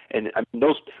 And I mean,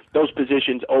 those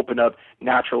positions open up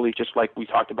naturally, just like we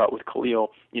talked about with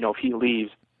Khalil. If he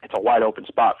leaves, it's a wide open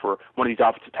spot for one of these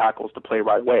offensive tackles to play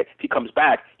right away. If he comes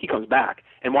back, he comes back.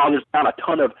 And while there's not a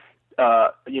ton of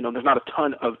there's not a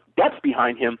ton of depth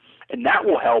behind him, and that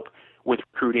will help with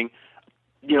recruiting.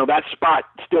 That spot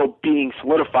still being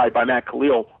solidified by Matt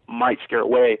Khalil might scare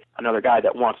away another guy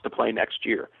that wants to play next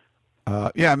year.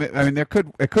 I mean, it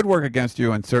could work against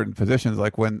you in certain positions,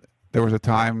 like when there was a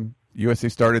time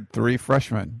USC started 3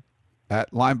 freshmen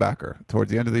at linebacker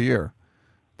towards the end of the year.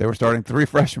 They were starting 3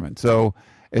 freshmen. So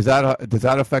does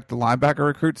that affect the linebacker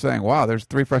recruit saying, wow, there's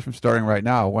 3 freshmen starting right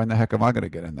now. When the heck am I going to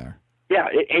get in there? Yeah,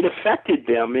 it affected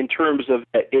them in terms of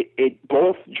it.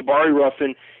 Both Jabari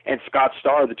Ruffin and Scott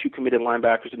Starr, the 2 committed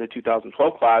linebackers in the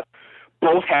 2012 class,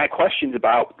 both had questions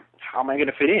about how am I going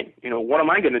to fit in? What am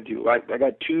I going to do? I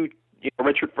got 2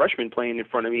 redshirt freshmen playing in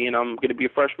front of me, and I'm going to be a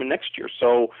freshman next year.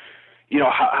 So,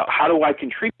 how do I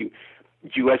contribute?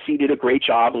 USC did a great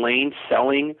job, Lane,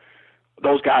 selling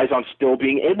those guys on still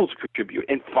being able to contribute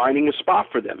and finding a spot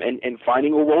for them and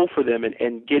finding a role for them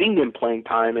and getting them playing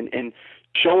time and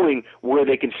showing where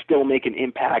they can still make an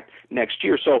impact next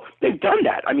year. So they've done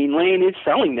that. I mean, Lane is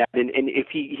selling that, and if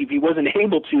he wasn't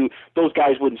able to, those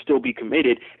guys wouldn't still be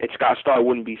committed, and Scott Starr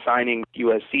wouldn't be signing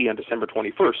USC on December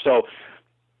 21st. So,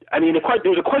 I mean,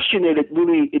 there's a question that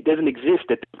it doesn't exist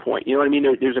at this point. You know what I mean?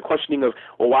 There's a questioning of,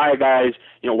 well, why are guys,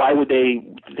 why would they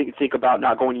think about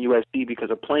not going to USC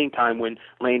because of playing time when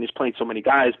Lane is playing so many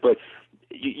guys? But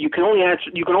you can only ask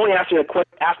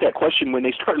that question when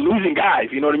they start losing guys.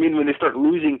 You know what I mean? When they start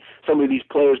losing some of these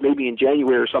players, maybe in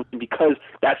January or something, because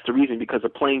that's the reason, because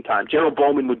of playing time. Gerald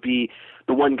Bowman would be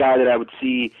the one guy that I would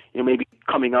see, maybe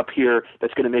coming up here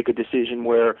that's going to make a decision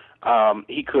where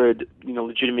he could,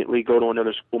 legitimately go to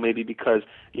another school, maybe because,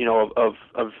 of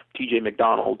TJ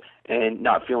McDonald and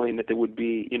not feeling that there would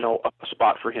be, a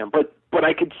spot for him. But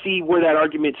I could see where that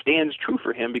argument stands true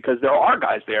for him because there are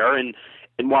guys there, and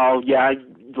while,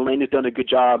 Lane has done a good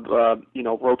job,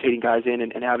 rotating guys in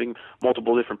and having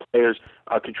multiple different players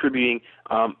contributing,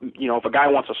 if a guy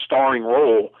wants a starring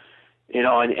role, and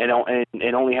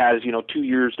only has 2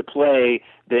 years to play,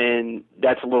 then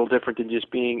that's a little different than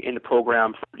just being in the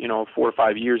program for 4 or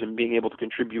 5 years and being able to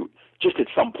contribute just at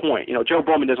some point. Joe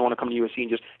Bowman doesn't want to come to USC and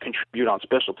just contribute on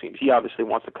special teams. He obviously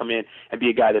wants to come in and be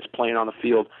a guy that's playing on the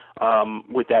field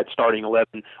with that starting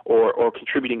 11 or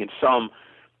contributing in some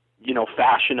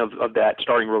fashion of that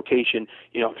starting rotation,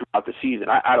 throughout the season.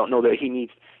 I don't know that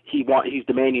he's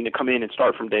demanding to come in and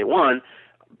start from day one,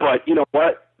 but you know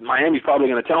what? Miami's probably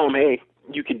going to tell him, hey,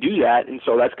 you can do that, and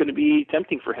so that's going to be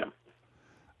tempting for him.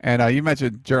 And you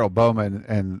mentioned Gerald Bowman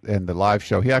and the live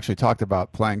show. He actually talked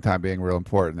about playing time being real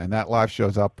important, and that live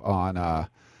show's up on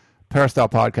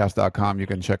peristylepodcast.com. You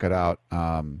can check it out.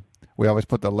 We always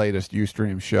put the latest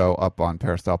Ustream show up on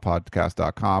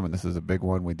peristylepodcast.com, and this is a big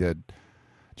one. We did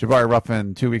Jabari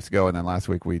Ruffin 2 weeks ago, and then last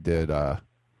week we did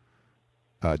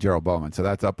Gerald Bowman. So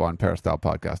that's up on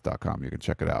peristylepodcast.com. You can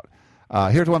check it out.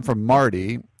 Here's one from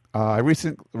Marty. I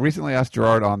recently asked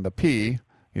Gerard on the P,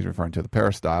 he's referring to the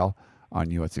Peristyle, on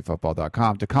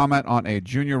USCfootball.com, to comment on a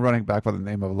junior running back by the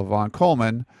name of Levon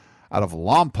Coleman out of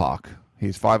Lompoc.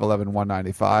 He's 5'11",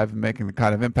 195, making the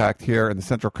kind of impact here in the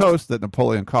Central Coast that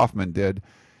Napoleon Kaufman did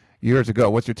years ago.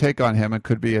 What's your take on him, and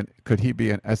could he be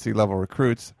an SC level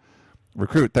recruit?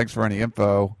 Thanks for any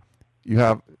info you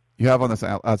have on this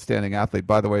outstanding athlete.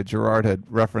 By the way, Gerard had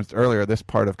referenced earlier this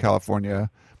part of California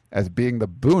as being the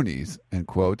boonies, in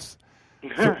quotes.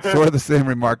 Sort of the same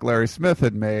remark Larry Smith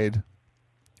had made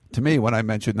to me when I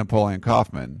mentioned Napoleon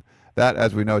Kaufman. That,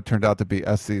 as we know, turned out to be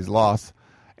SC's loss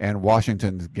and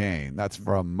Washington's gain. That's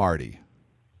from Marty.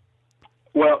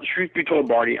 Well, truth be told,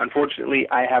 Marty, unfortunately,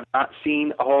 I have not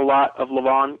seen a whole lot of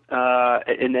Levon,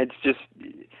 and it's just,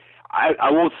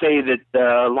 I won't say that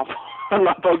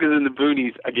Lompoc is in the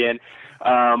boonies again,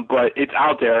 but it's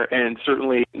out there, and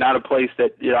certainly not a place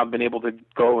that I've been able to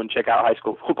go and check out high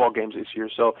school football games this year.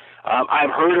 So I've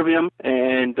heard of him,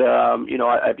 and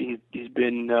he's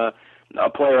been a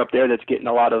player up there that's getting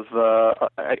a lot of,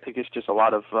 I guess, just a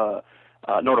lot of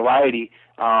notoriety.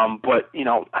 But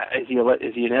is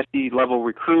he an SC level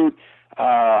recruit?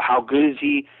 How good is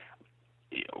he?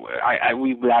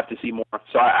 We would have to see more.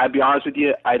 So I'd be honest with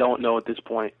you, I don't know at this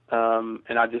point.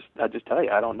 And I just tell you,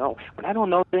 I don't know. When I don't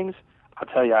know things, I'll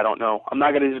tell you I don't know. I'm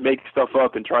not going to just make stuff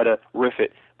up and try to riff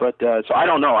it. But so I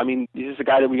don't know. I mean, this is a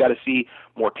guy that we got to see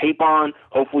more tape on.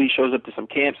 Hopefully he shows up to some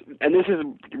camps. And this is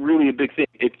really a big thing.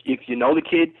 If you know the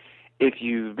kid, if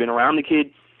you've been around the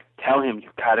kid, tell him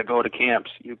you've got to go to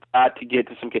camps. You've got to get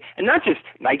to some camps. And not just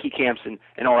Nike camps and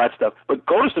all that stuff, but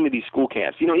go to some of these school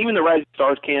camps. Even the Rising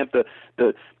Stars camp,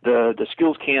 the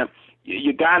skills camp,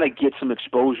 you got to get some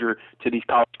exposure to these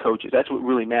college coaches. That's what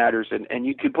really matters. And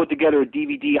you could put together a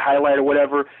DVD highlight or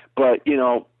whatever, but,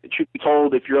 truth be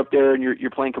told, if you're up there and you're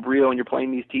playing Cabrillo and you're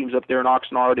playing these teams up there in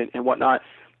Oxnard and whatnot,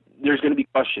 there's going to be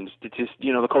questions. It's just,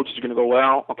 the coaches are going to go,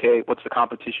 well, okay, what's the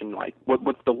competition like?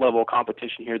 What's the level of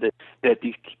competition here that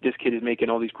this kid is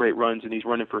making all these great runs and he's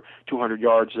running for 200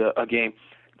 yards a game?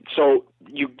 So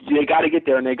they got to get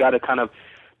there, and they got to kind of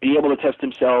be able to test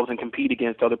themselves and compete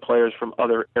against other players from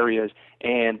other areas.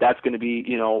 And that's going to be,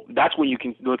 that's when you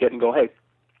can look at and go, hey,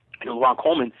 Ron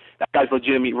Coleman, that guy's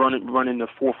legitimately running the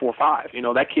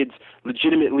 4.45. That kid's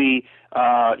legitimately,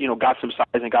 got some size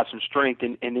and got some strength,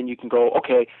 and then you can go,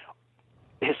 okay,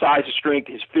 his size, his strength,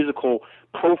 his physical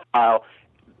profile.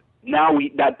 Now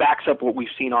that backs up what we've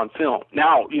seen on film.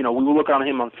 Now, we will look on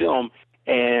him on film,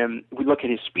 and we look at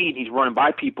his speed. He's running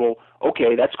by people.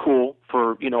 Okay, that's cool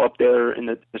for up there in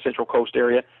the Central Coast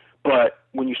area. But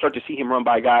when you start to see him run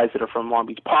by guys that are from Long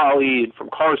Beach Poly and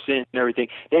from Carson and everything,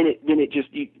 then it just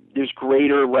there's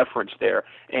greater reference there,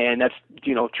 and that's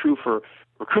true for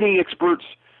recruiting experts.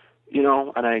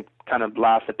 And I kind of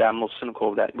laugh at that. I'm a little cynical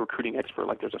of that recruiting expert.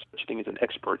 Like there's a such thing as an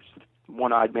expert,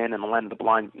 one-eyed man in the land of the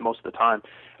blind most of the time.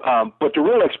 But the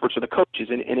real experts are the coaches,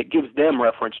 and it gives them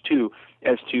reference too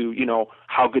as to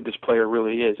how good this player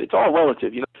really is. It's all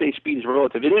relative. Say speed is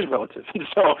relative. It is relative.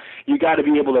 So you got to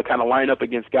be able to kind of line up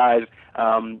against guys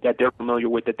that they're familiar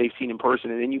with, that they've seen in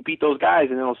person, and then you beat those guys,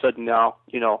 and then all of a sudden now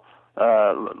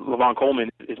Levon Coleman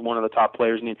is one of the top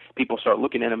players, and then people start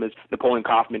looking at him as Napoleon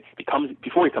Kaufman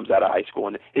before he comes out of high school,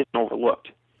 and isn't overlooked.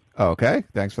 Okay,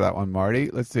 thanks for that one, Marty.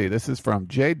 Let's see. This is from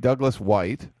J. Douglas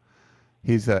White.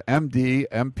 He's a MD,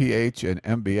 MPH, and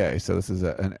MBA, so this is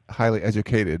a highly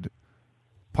educated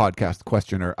podcast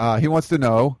questioner. He wants to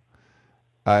know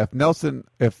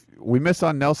if we miss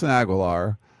on Nelson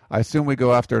Aguilar, I assume we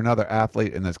go after another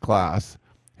athlete in this class.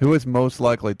 Who is most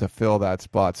likely to fill that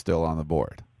spot still on the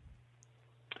board?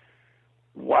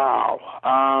 Wow,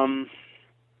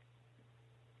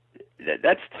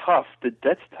 that's tough.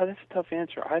 That's a tough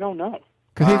answer. I don't know.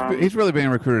 Because he's really being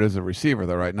recruited as a receiver,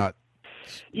 though, right? Not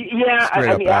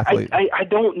athlete. I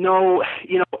don't know.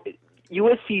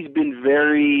 USC's been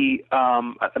very.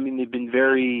 They've been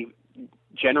very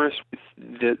generous with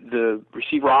the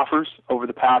receiver offers over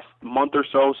the past month or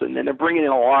so. And then they're bringing in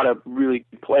a lot of really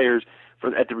good players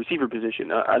at the receiver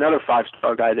position. Another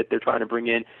 5-star guy that they're trying to bring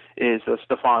in is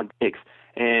Stephon Diggs.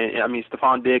 And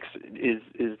Stephon Diggs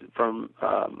is from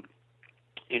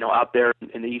out there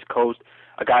in the East Coast,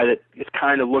 a guy that is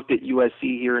kind of looked at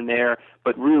USC here and there,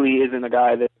 but really isn't a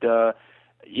guy that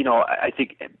I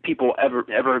think people ever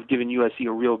have given USC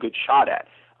a real good shot at.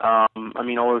 All the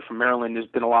way from Maryland, there's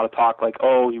been a lot of talk like,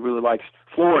 oh, he really likes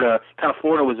Florida. Kind of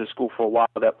Florida was a school for a while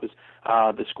that was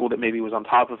the school that maybe was on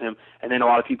top of him. And then a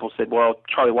lot of people said, well,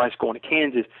 Charlie Weiss going to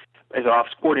Kansas as an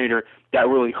offensive coordinator, that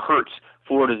really hurts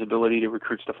Florida's ability to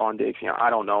recruit Stephon Diggs. I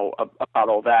don't know about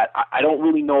all that. I don't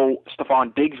really know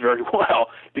Stephon Diggs very well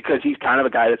because he's kind of a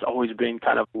guy that's always been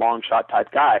kind of a long shot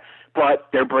type guy. But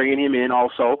they're bringing him in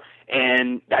also,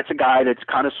 and that's a guy that's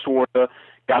kind of sort of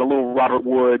got a little Robert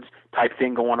Woods type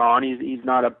thing going on. He's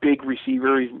not a big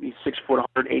receiver. He's 6 foot,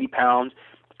 180 pounds.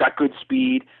 Got good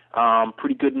speed.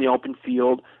 Pretty good in the open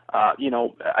field. I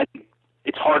think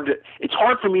it's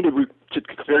hard for me to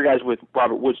compare guys with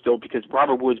Robert Woods still, because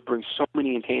Robert Woods brings so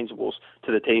many intangibles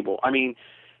to the table. I mean,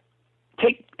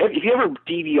 if you ever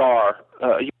DVR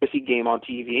a USC game on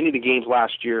TV, any of the games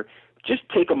last year, just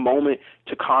take a moment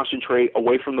to concentrate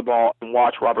away from the ball and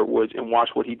watch Robert Woods and watch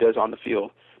what he does on the field.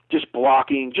 Just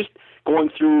blocking, just going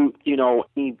through,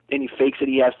 any fakes that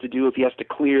he has to do, if he has to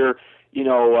clear,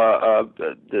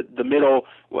 the middle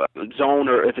zone,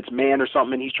 or if it's man or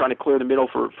something and he's trying to clear the middle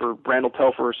for Randall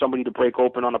Telfer or somebody to break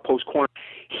open on a post corner.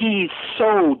 He's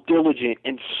so diligent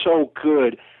and so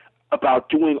good about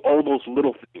doing all those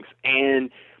little things. And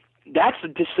that's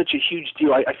just such a huge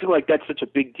deal. I feel like that's such a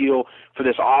big deal for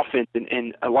this offense.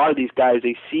 And a lot of these guys,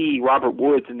 they see Robert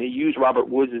Woods and they use Robert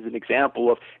Woods as an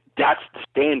example of that's the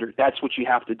standard. That's what you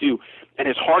have to do. And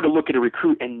it's hard to look at a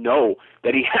recruit and know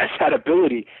that he has that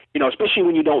ability, especially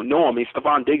when you don't know him. I mean,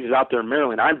 Stephon Diggs is out there in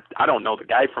Maryland. I don't know the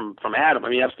guy from Adam. I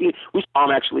mean, we saw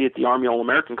him actually at the Army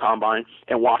All-American Combine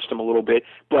and watched him a little bit,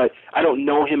 but I don't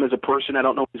know him as a person. I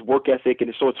don't know his work ethic,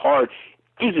 and so it's hard.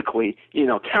 Physically,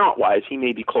 talent-wise, he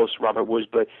may be close to Robert Woods,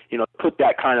 but, put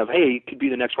that kind of, hey, he could be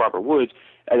the next Robert Woods,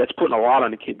 that's putting a lot on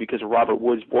the kid because of Robert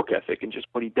Woods' work ethic and just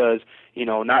what he does,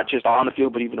 not just on the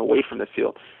field, but even away from the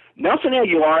field. Nelson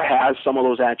Aguilar has some of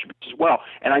those attributes as well,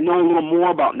 and I know a little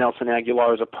more about Nelson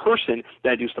Aguilar as a person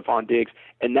than I do Stephon Diggs,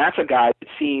 and that's a guy that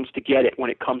seems to get it when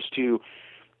it comes to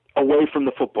away from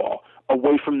the football,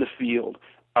 away from the field,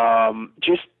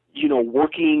 just,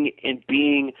 working and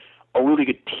being a really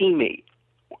good teammate.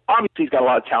 Obviously, he's got a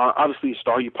lot of talent. Obviously, his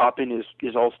star, you pop in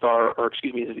his all-star, or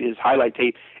excuse me, his highlight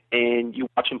tape, and you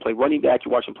watch him play running back,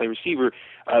 you watch him play receiver.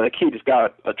 The kid has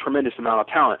got a tremendous amount of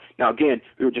talent. Now, again,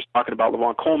 we were just talking about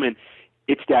LaVon Coleman.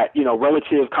 It's that,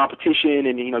 relative competition,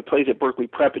 and, he plays at Berkeley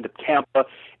Prep into Tampa,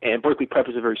 and Berkeley Prep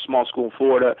is a very small school in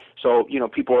Florida, so,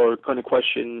 people are going to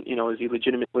question, is he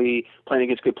legitimately playing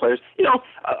against good players?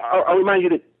 I'll remind you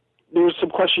that there were some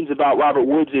questions about Robert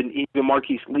Woods and even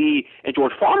Marquise Lee and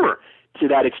George Farmer to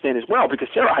that extent as well, because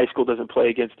Sarah High School doesn't play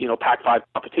against, Pac-5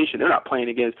 competition. They're not playing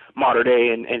against Mater Dei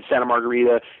and Santa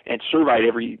Margarita and Servite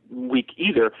every week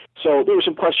either. So there were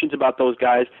some questions about those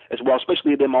guys as well,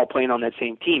 especially them all playing on that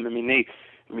same team.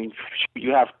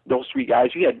 You have those three guys.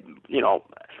 You had,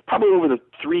 probably over the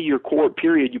 3-year court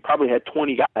period, you probably had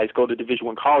 20 guys go to Division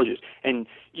I colleges, and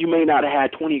you may not have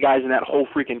had 20 guys in that whole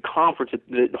freaking conference,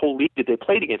 the whole league that they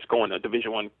played against, going to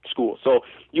Division I school. So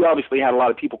you obviously had a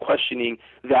lot of people questioning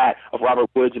that of Robert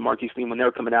Woods and Marquise Lee when they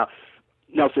were coming out.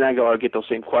 Nelson Aguilar get those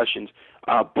same questions.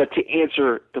 But to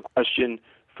answer the question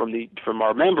from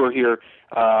our member here,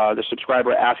 the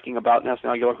subscriber asking about Nelson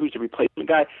Aguilar, who's the replacement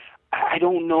guy, I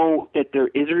don't know that there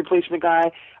is a replacement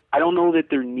guy. I don't know that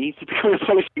there needs to be a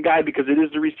replacement guy because it is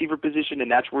the receiver position,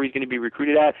 and that's where he's going to be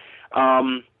recruited at.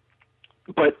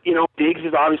 But, Diggs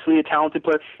is obviously a talented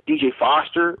player. DJ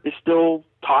Foster is still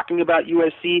talking about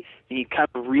USC. He kind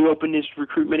of reopened his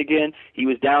recruitment again. He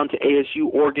was down to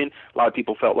ASU, Oregon. A lot of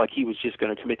people felt like he was just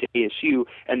going to commit to ASU.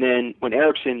 And then when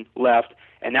Erickson left,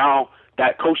 and now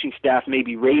that coaching staff may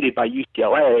be raided by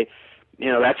UCLA,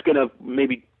 that's going to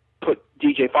maybe put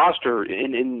DJ Foster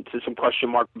into some question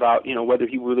mark about, whether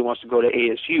he really wants to go to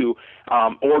ASU.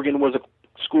 Oregon was a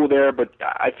school there, but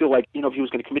I feel like, if he was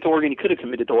going to commit to Oregon, he could have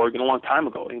committed to Oregon a long time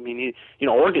ago.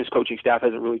 Oregon's coaching staff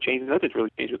hasn't really changed. Nothing's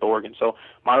really changed with Oregon, so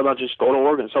might as well just go to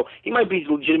Oregon. So he might be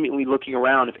legitimately looking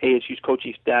around if ASU's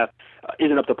coaching staff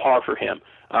isn't up to par for him.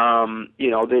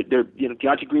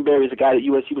 Deontay Greenberry is a guy that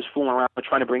USC was fooling around with,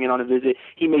 trying to bring in on a visit.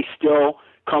 He may still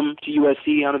come to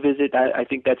USC on a visit. I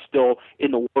think that's still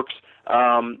in the works.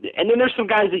 And then there's some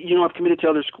guys that, have committed to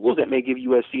other schools that may give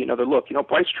USC another look.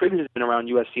 Bryce Triggs has been around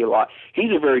USC a lot.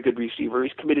 He's a very good receiver.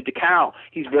 He's committed to Cal.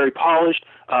 He's very polished.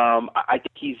 I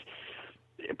think he's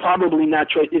probably not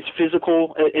as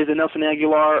physical as a Nelson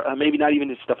Aguilar, maybe not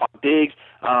even as Stephon Diggs,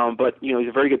 but, he's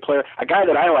a very good player. A guy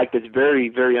that I like that's very,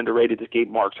 very underrated is Gabe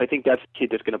Marks. I think that's the kid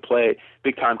that's going to play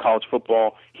big-time college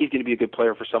football. He's going to be a good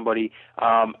player for somebody.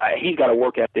 He's got a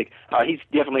work ethic. He's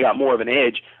definitely got more of an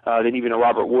edge than even a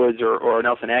Robert Woods or a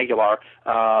Nelson Aguilar.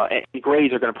 And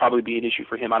grades are going to probably be an issue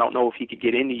for him. I don't know if he could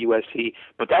get into USC,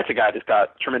 but that's a guy that's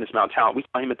got a tremendous amount of talent. We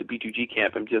saw him at the B2G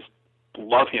camp and just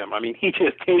love him. He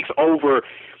just takes over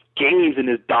games and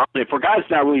is dominant. For a guy that's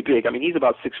not really big, he's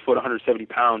about 6 foot, 170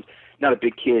 pounds, not a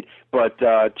big kid, but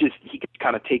just he can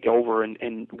kind of take over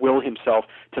and will himself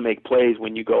to make plays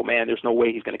when you go, man, there's no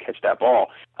way he's going to catch that ball.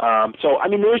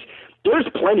 There's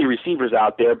plenty of receivers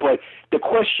out there, but the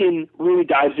question really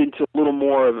dives into a little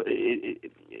more of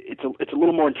it's a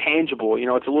little more intangible.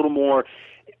 It's a little more.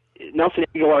 Nelson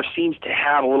Aguilar seems to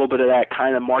have a little bit of that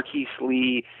kind of Marquise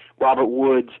Lee, Robert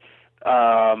Woods,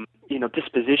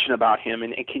 disposition about him,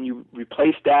 and can you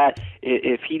replace that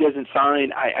if he doesn't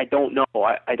sign? I don't know.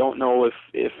 I don't know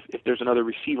if there's another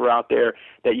receiver out there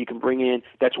that you can bring in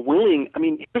that's willing. I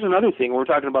mean, here's another thing. We're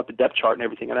talking about the depth chart and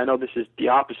everything, and I know this is the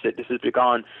opposite. This has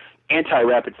become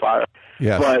anti-rapid fire.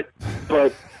 Yes.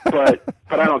 But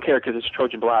I don't care because it's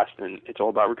Trojan Blast and it's all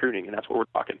about recruiting, and that's what we're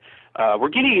talking. We're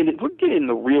getting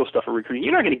the real stuff of recruiting.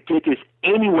 You're not going to get this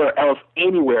anywhere else,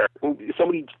 anywhere.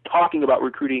 Somebody talking about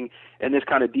recruiting in this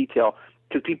kind of detail,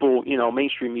 because people,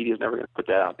 mainstream media is never going to put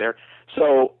that out there.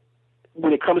 So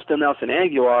when it comes to Nelson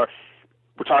Aguilar,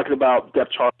 we're talking about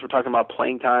depth charts. We're talking about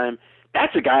playing time.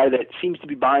 That's a guy that seems to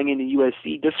be buying into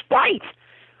USC despite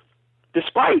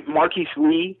Marquise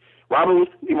Lee.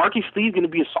 Marquise Lee is going to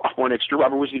be a sophomore next year.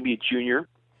 Robert Woods is going to be a junior.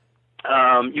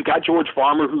 You got George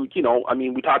Farmer, who,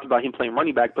 we talked about him playing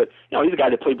running back, but, he's a guy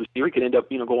that played receiver. He could end up,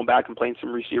 going back and playing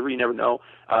some receiver. You never know.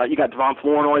 You got Devon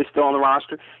Flournoy still on the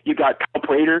roster. You got Kyle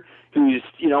Prater, who's,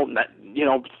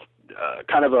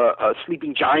 kind of a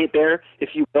sleeping giant there, if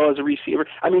you will, as a receiver.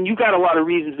 I mean, you got a lot of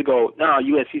reasons to go, no,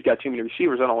 USC's got too many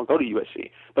receivers. I don't want to go to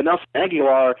USC. But Nelson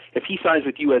Aguilar, if he signs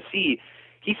with USC,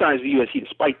 he signs with USC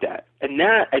despite that. And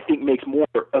that, I think, makes more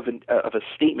of a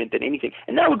statement than anything.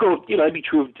 And that would go, that'd be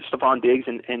true of Stephon Diggs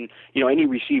and any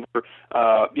receiver,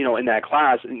 in that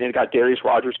class. And then got Darius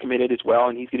Rogers committed as well,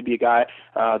 and he's going to be a guy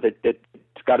that's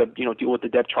got to, deal with the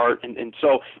depth chart. And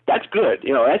so that's good.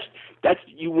 That's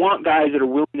you want guys that are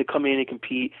willing to come in and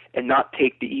compete and not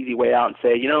take the easy way out and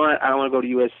say, you know what, I don't want to go to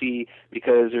USC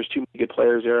because there's too many good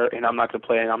players there and I'm not going to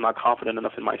play and I'm not confident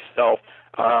enough in myself.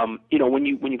 When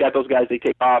you got those guys, they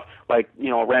take off like,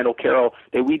 Randall Carroll,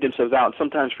 they weed themselves out. And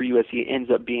sometimes for USC, it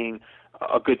ends up being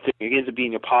a good thing. It ends up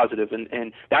being a positive.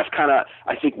 And that's kind of,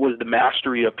 I think, was the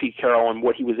mastery of Pete Carroll and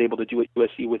what he was able to do at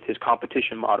USC with his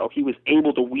competition model. He was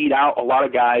able to weed out a lot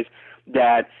of guys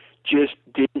that just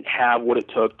didn't have what it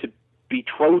took to be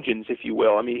Trojans, if you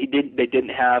will. I mean, they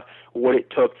didn't have what it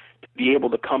took to be able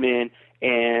to come in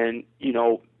and,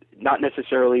 not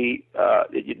necessarily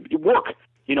work,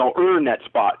 earn that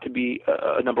spot to be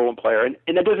a number one player. And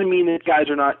that doesn't mean that guys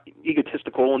are not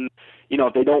egotistical and,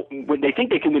 when they think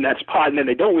they can win that spot and then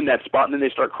they don't win that spot and then they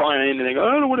start crying and they go,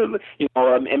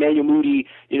 Emmanuel Moody,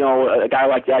 a guy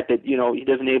like that,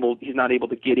 he's not able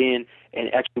to get in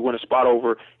and actually win a spot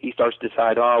over. He starts to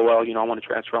decide, I want to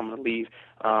transfer, I'm going to leave.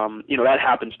 That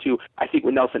happens too. I think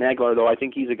with Nelson Aguilar, though, I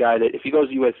think he's a guy that if he goes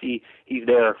to USC, he's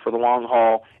there for the long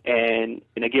haul. And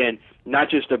again, not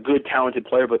just a good, talented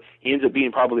player, but he ends up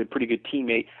being probably a pretty good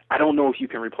teammate. I don't know if you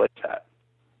can replace that.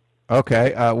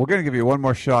 Okay, we're going to give you one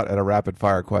more shot at a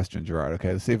rapid-fire question, Gerard.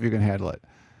 Okay, let's see if you can handle it.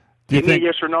 Give me a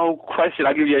yes or no question.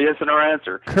 I'll give you a yes or no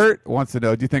answer. Kurt wants to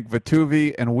know, do you think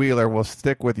Vituvi and Wheeler will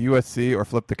stick with USC or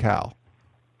flip to Cal?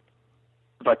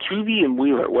 Vituvi and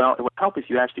Wheeler. Well, it would help if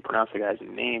you actually pronounce the guy's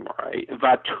name right.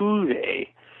 Vituvi,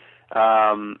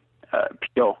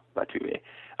 Pio Vituvi,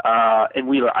 and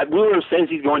Wheeler. Wheeler says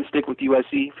he's going to stick with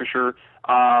USC for sure.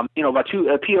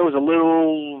 Pio is a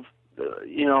little,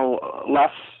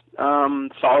 less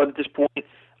solid at this point.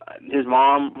 His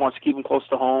mom wants to keep him close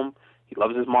to home. He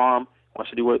loves his mom, wants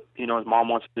to do what his mom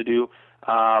wants him to do.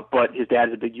 But his dad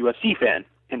is a big USC fan,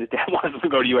 and his dad wants him to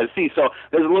go to USC. So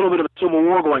there's a little bit of a civil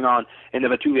war going on in the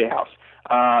Vituve house.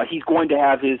 He's going to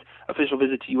have his official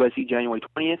visit to USC January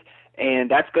 20th, and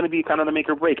that's going to be kind of the make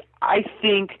or break. I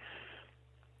think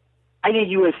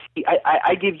USC.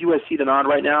 I give USC the nod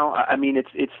right now. I mean,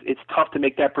 it's tough to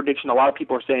make that prediction. A lot of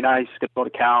people are saying, he's going to go to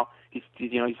Cal. He's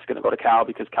going to go to Cal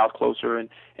because Cal's closer, and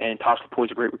Tosh Lapoy's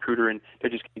a great recruiter, and they're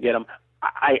just going to get him.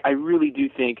 I really do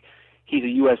think he's a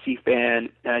USC fan,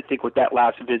 and I think with that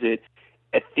last visit,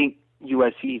 I think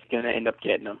USC is going to end up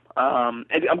getting him.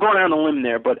 And I'm going out on a limb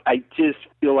there, but I just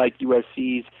feel like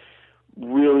USC's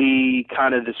really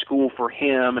kind of the school for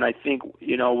him, and I think, with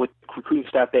the recruiting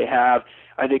staff they have,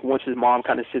 I think once his mom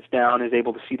kind of sits down, is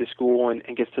able to see the school and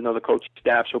gets to know the coaching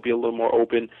staff, she'll be a little more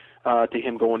open to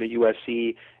him going to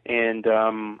USC, and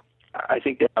I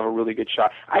think they have a really good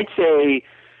shot. I'd say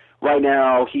right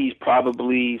now he's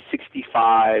probably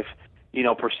 65%,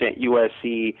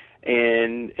 USC,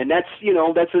 and that's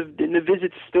and the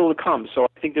visit's still to come. So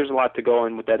I think there's a lot to go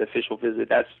in with that official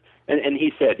visit. And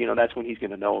he said, that's when he's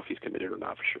going to know if he's committed or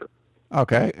not for sure.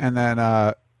 Okay, and then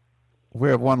we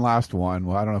have one last one.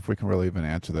 Well, I don't know if we can really even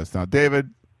answer this now, David.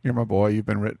 You're my boy. You've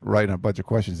been writing a bunch of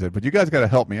questions, but you guys got to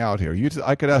help me out here.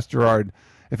 I could ask Gerard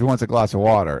if he wants a glass of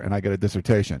water, and I get a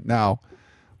dissertation. Now,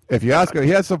 if you ask, he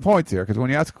has some points here, because when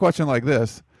you ask a question like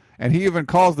this, and he even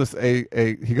calls this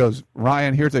he goes,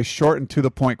 Ryan, here's a short and to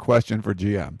the point question for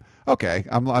GM. Okay,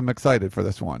 I'm excited for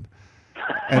this one.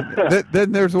 And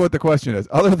then there's what the question is.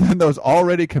 Other than those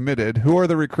already committed, who are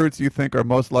the recruits you think are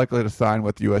most likely to sign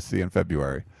with USC in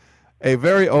February? A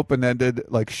very open-ended,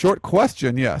 short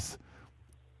question, yes.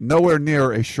 Nowhere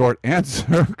near a short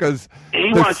answer because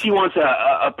he wants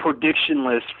a prediction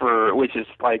list which is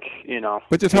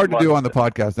which is hard to do on the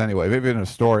podcast anyway. Maybe in a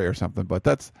story or something, but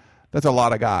that's a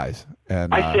lot of guys.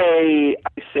 And I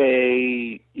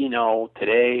say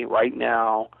today, right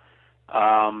now,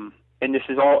 and this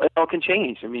is it all can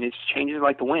change. I mean, it changes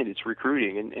like the wind. It's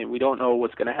recruiting, and we don't know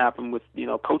what's going to happen with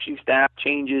coaching staff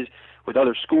changes, with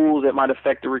other schools that might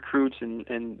affect the recruits and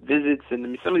visits.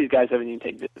 And some of these guys haven't even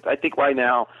taken visits. I think right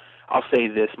now, I'll say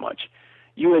this much.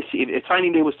 USC, if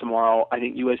signing day was tomorrow, I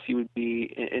think USC would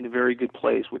be in a very good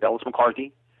place with Ellis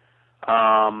McCarthy.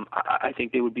 I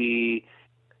think they would be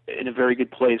in a very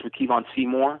good place with Kevon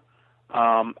Seymour.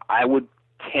 I would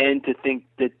tend to think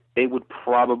that they would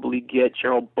probably get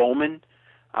Gerald Bowman.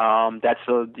 That's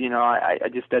a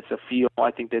feel.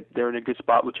 I think that they're in a good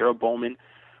spot with Gerald Bowman.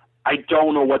 I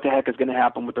don't know what the heck is going to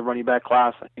happen with the running back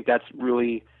class. I think that's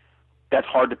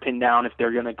hard to pin down if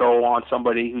they're going to go on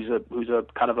somebody who's a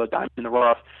kind of a diamond in the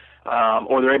rough,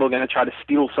 or they're going to try to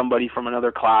steal somebody from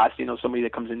another class. Somebody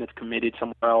that comes in that's committed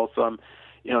somewhere else.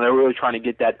 They're really trying to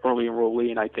get that early enrollee,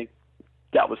 and I think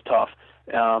that was tough.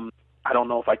 I don't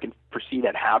know if I can foresee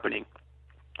that happening.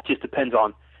 It just depends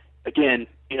on, again,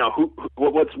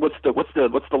 what's the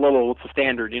level, what's the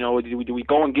standard? Do we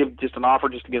go and give just an offer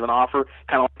just to give an offer,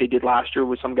 kind of like they did last year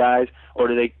with some guys, or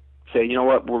do they say, you know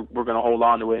what, we're going to hold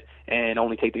on to it and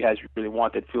only take the guys you really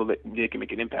want that feel that they can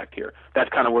make an impact here? That's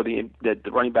kind of where the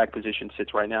running back position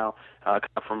sits right now, kind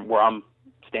of from where I'm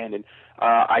standing.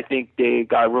 I think they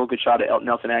got a real good shot at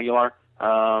Nelson Aguilar.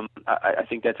 I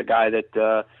think that's a guy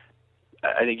that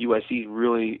I think USC is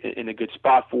really in a good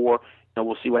spot for.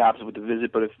 We'll see what happens with the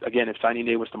visit, but if signing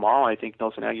day was tomorrow, I think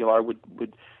Nelson Aguilar would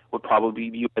probably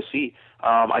be USC.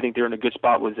 I think they're in a good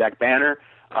spot with Zach Banner.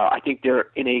 I think they're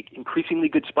in a increasingly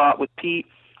good spot with Pete.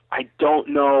 I don't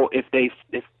know if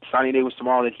signing day was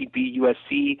tomorrow that he'd be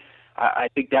USC. I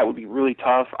think that would be really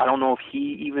tough. I don't know if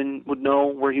he even would know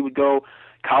where he would go.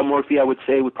 Kyle Murphy, I would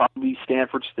say, would probably be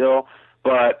Stanford still,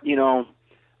 but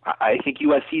I think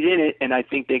USC's in it, and I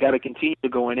think they got to continue to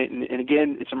go in it. And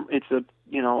again, it's a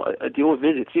deal with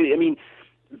visits. I mean,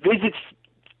 visits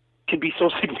can be so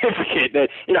significant that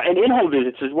and in-home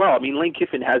visits as well. I mean, Lane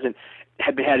Kiffin hasn't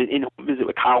had an in-home visit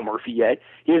with Kyle Murphy yet.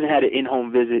 He hasn't had an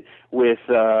in-home visit with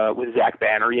Zach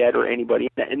Banner yet, or anybody,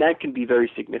 and that can be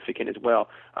very significant as well.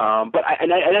 But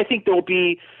I think there'll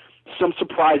be some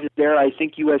surprises there. I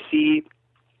think USC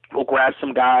will grab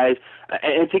some guys,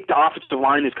 and I think the offensive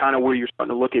line is kind of where you're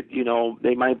starting to look at.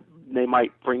 They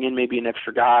might bring in maybe an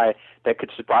extra guy that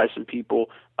could surprise some people.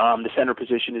 The center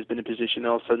position has been a position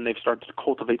all of a sudden they've started to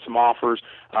cultivate some offers.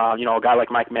 A guy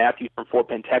like Mike Matthews from Fort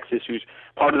Bend, Texas, who's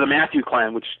part of the Matthew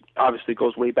clan, which obviously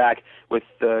goes way back with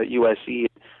USC.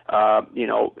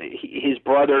 His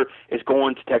brother is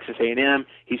going to Texas A&M.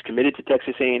 He's committed to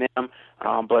Texas A&M,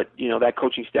 but that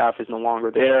coaching staff is no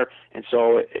longer there, and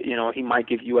so he might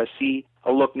give USC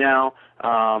a look now.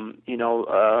 Ahiva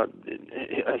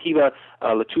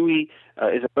Latui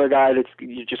is another guy that's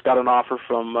just got an offer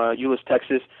from Euless,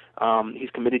 Texas. He's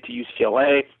committed to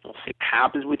UCLA. We'll see what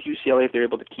happens with UCLA if they're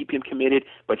able to keep him committed,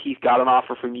 but he's got an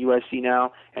offer from USC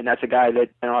now, and that's a guy that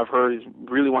I've heard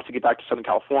really wants to get back to Southern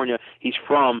California. He's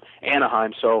from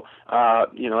Anaheim, so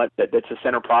that's a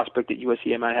center prospect that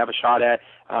USC might have a shot at.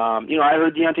 I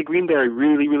heard Deontay Greenberry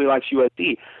really, really likes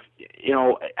USC.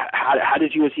 How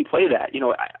does USC play that?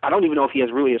 I don't even know if he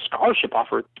has really a scholarship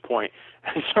offer at this point.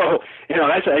 So,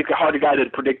 that's a hard guy to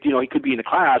predict. He could be in the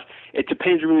class. It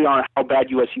depends really on how bad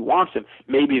USC wants him.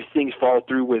 Maybe if things fall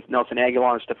through with Nelson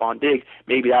Aguilar and Stephon Diggs,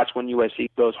 maybe that's when USC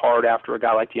goes hard after a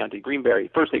guy like Deontay Greenberry.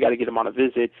 First, they got to get him on a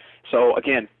visit. So,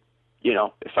 again,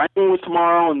 if signing was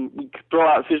tomorrow and we could throw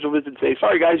out official visits and say,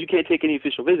 sorry, guys, you can't take any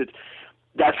official visits,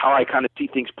 that's how I kind of see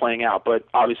things playing out. But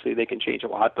obviously they can change a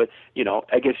lot. But,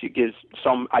 I guess it gives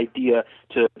some idea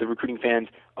to the recruiting fans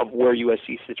of where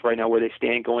USC sits right now, where they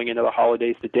stand going into the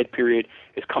holidays. The dead period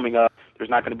is coming up. There's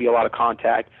not going to be a lot of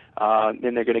contact.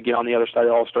 Then they're going to get on the other side of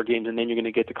the All-Star games, and then you're going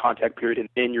to get the contact period, and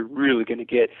then you're really going to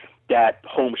get that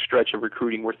home stretch of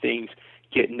recruiting where things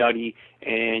get nutty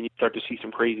and you start to see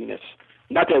some craziness.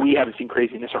 Not that we haven't seen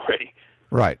craziness already.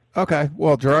 Right. Okay.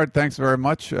 Well, Gerard, thanks very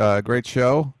much. Great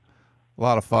show. A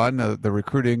lot of fun. The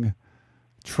Recruiting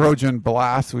Trojan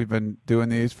Blast. We've been doing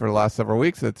these for the last several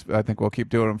weeks. I think we'll keep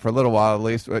doing them for a little while at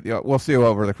least. But, we'll see you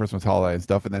over the Christmas holiday and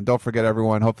stuff. And then don't forget,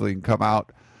 everyone, hopefully you can come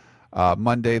out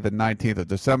Monday, the 19th of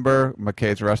December,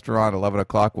 McKay's Restaurant, 11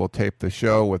 o'clock. We'll tape the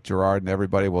show with Gerard and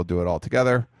everybody. We'll do it all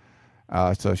together.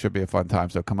 So it should be a fun time.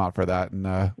 So come out for that,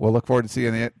 and we'll look forward to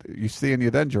seeing you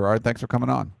then, Gerard. Thanks for coming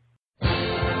on.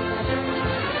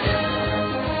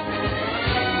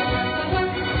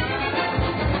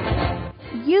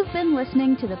 You've been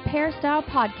listening to the Peristyle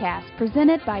Podcast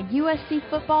presented by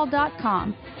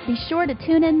USCFootball.com. Be sure to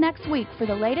tune in next week for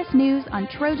the latest news on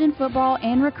Trojan football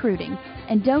and recruiting.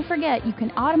 And don't forget, you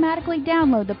can automatically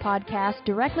download the podcast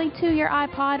directly to your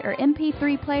iPod or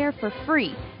MP3 player for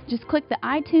free. Just click the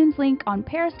iTunes link on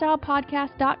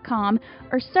peristylepodcast.com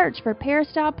or search for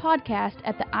Peristyle Podcast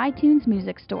at the iTunes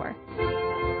Music Store.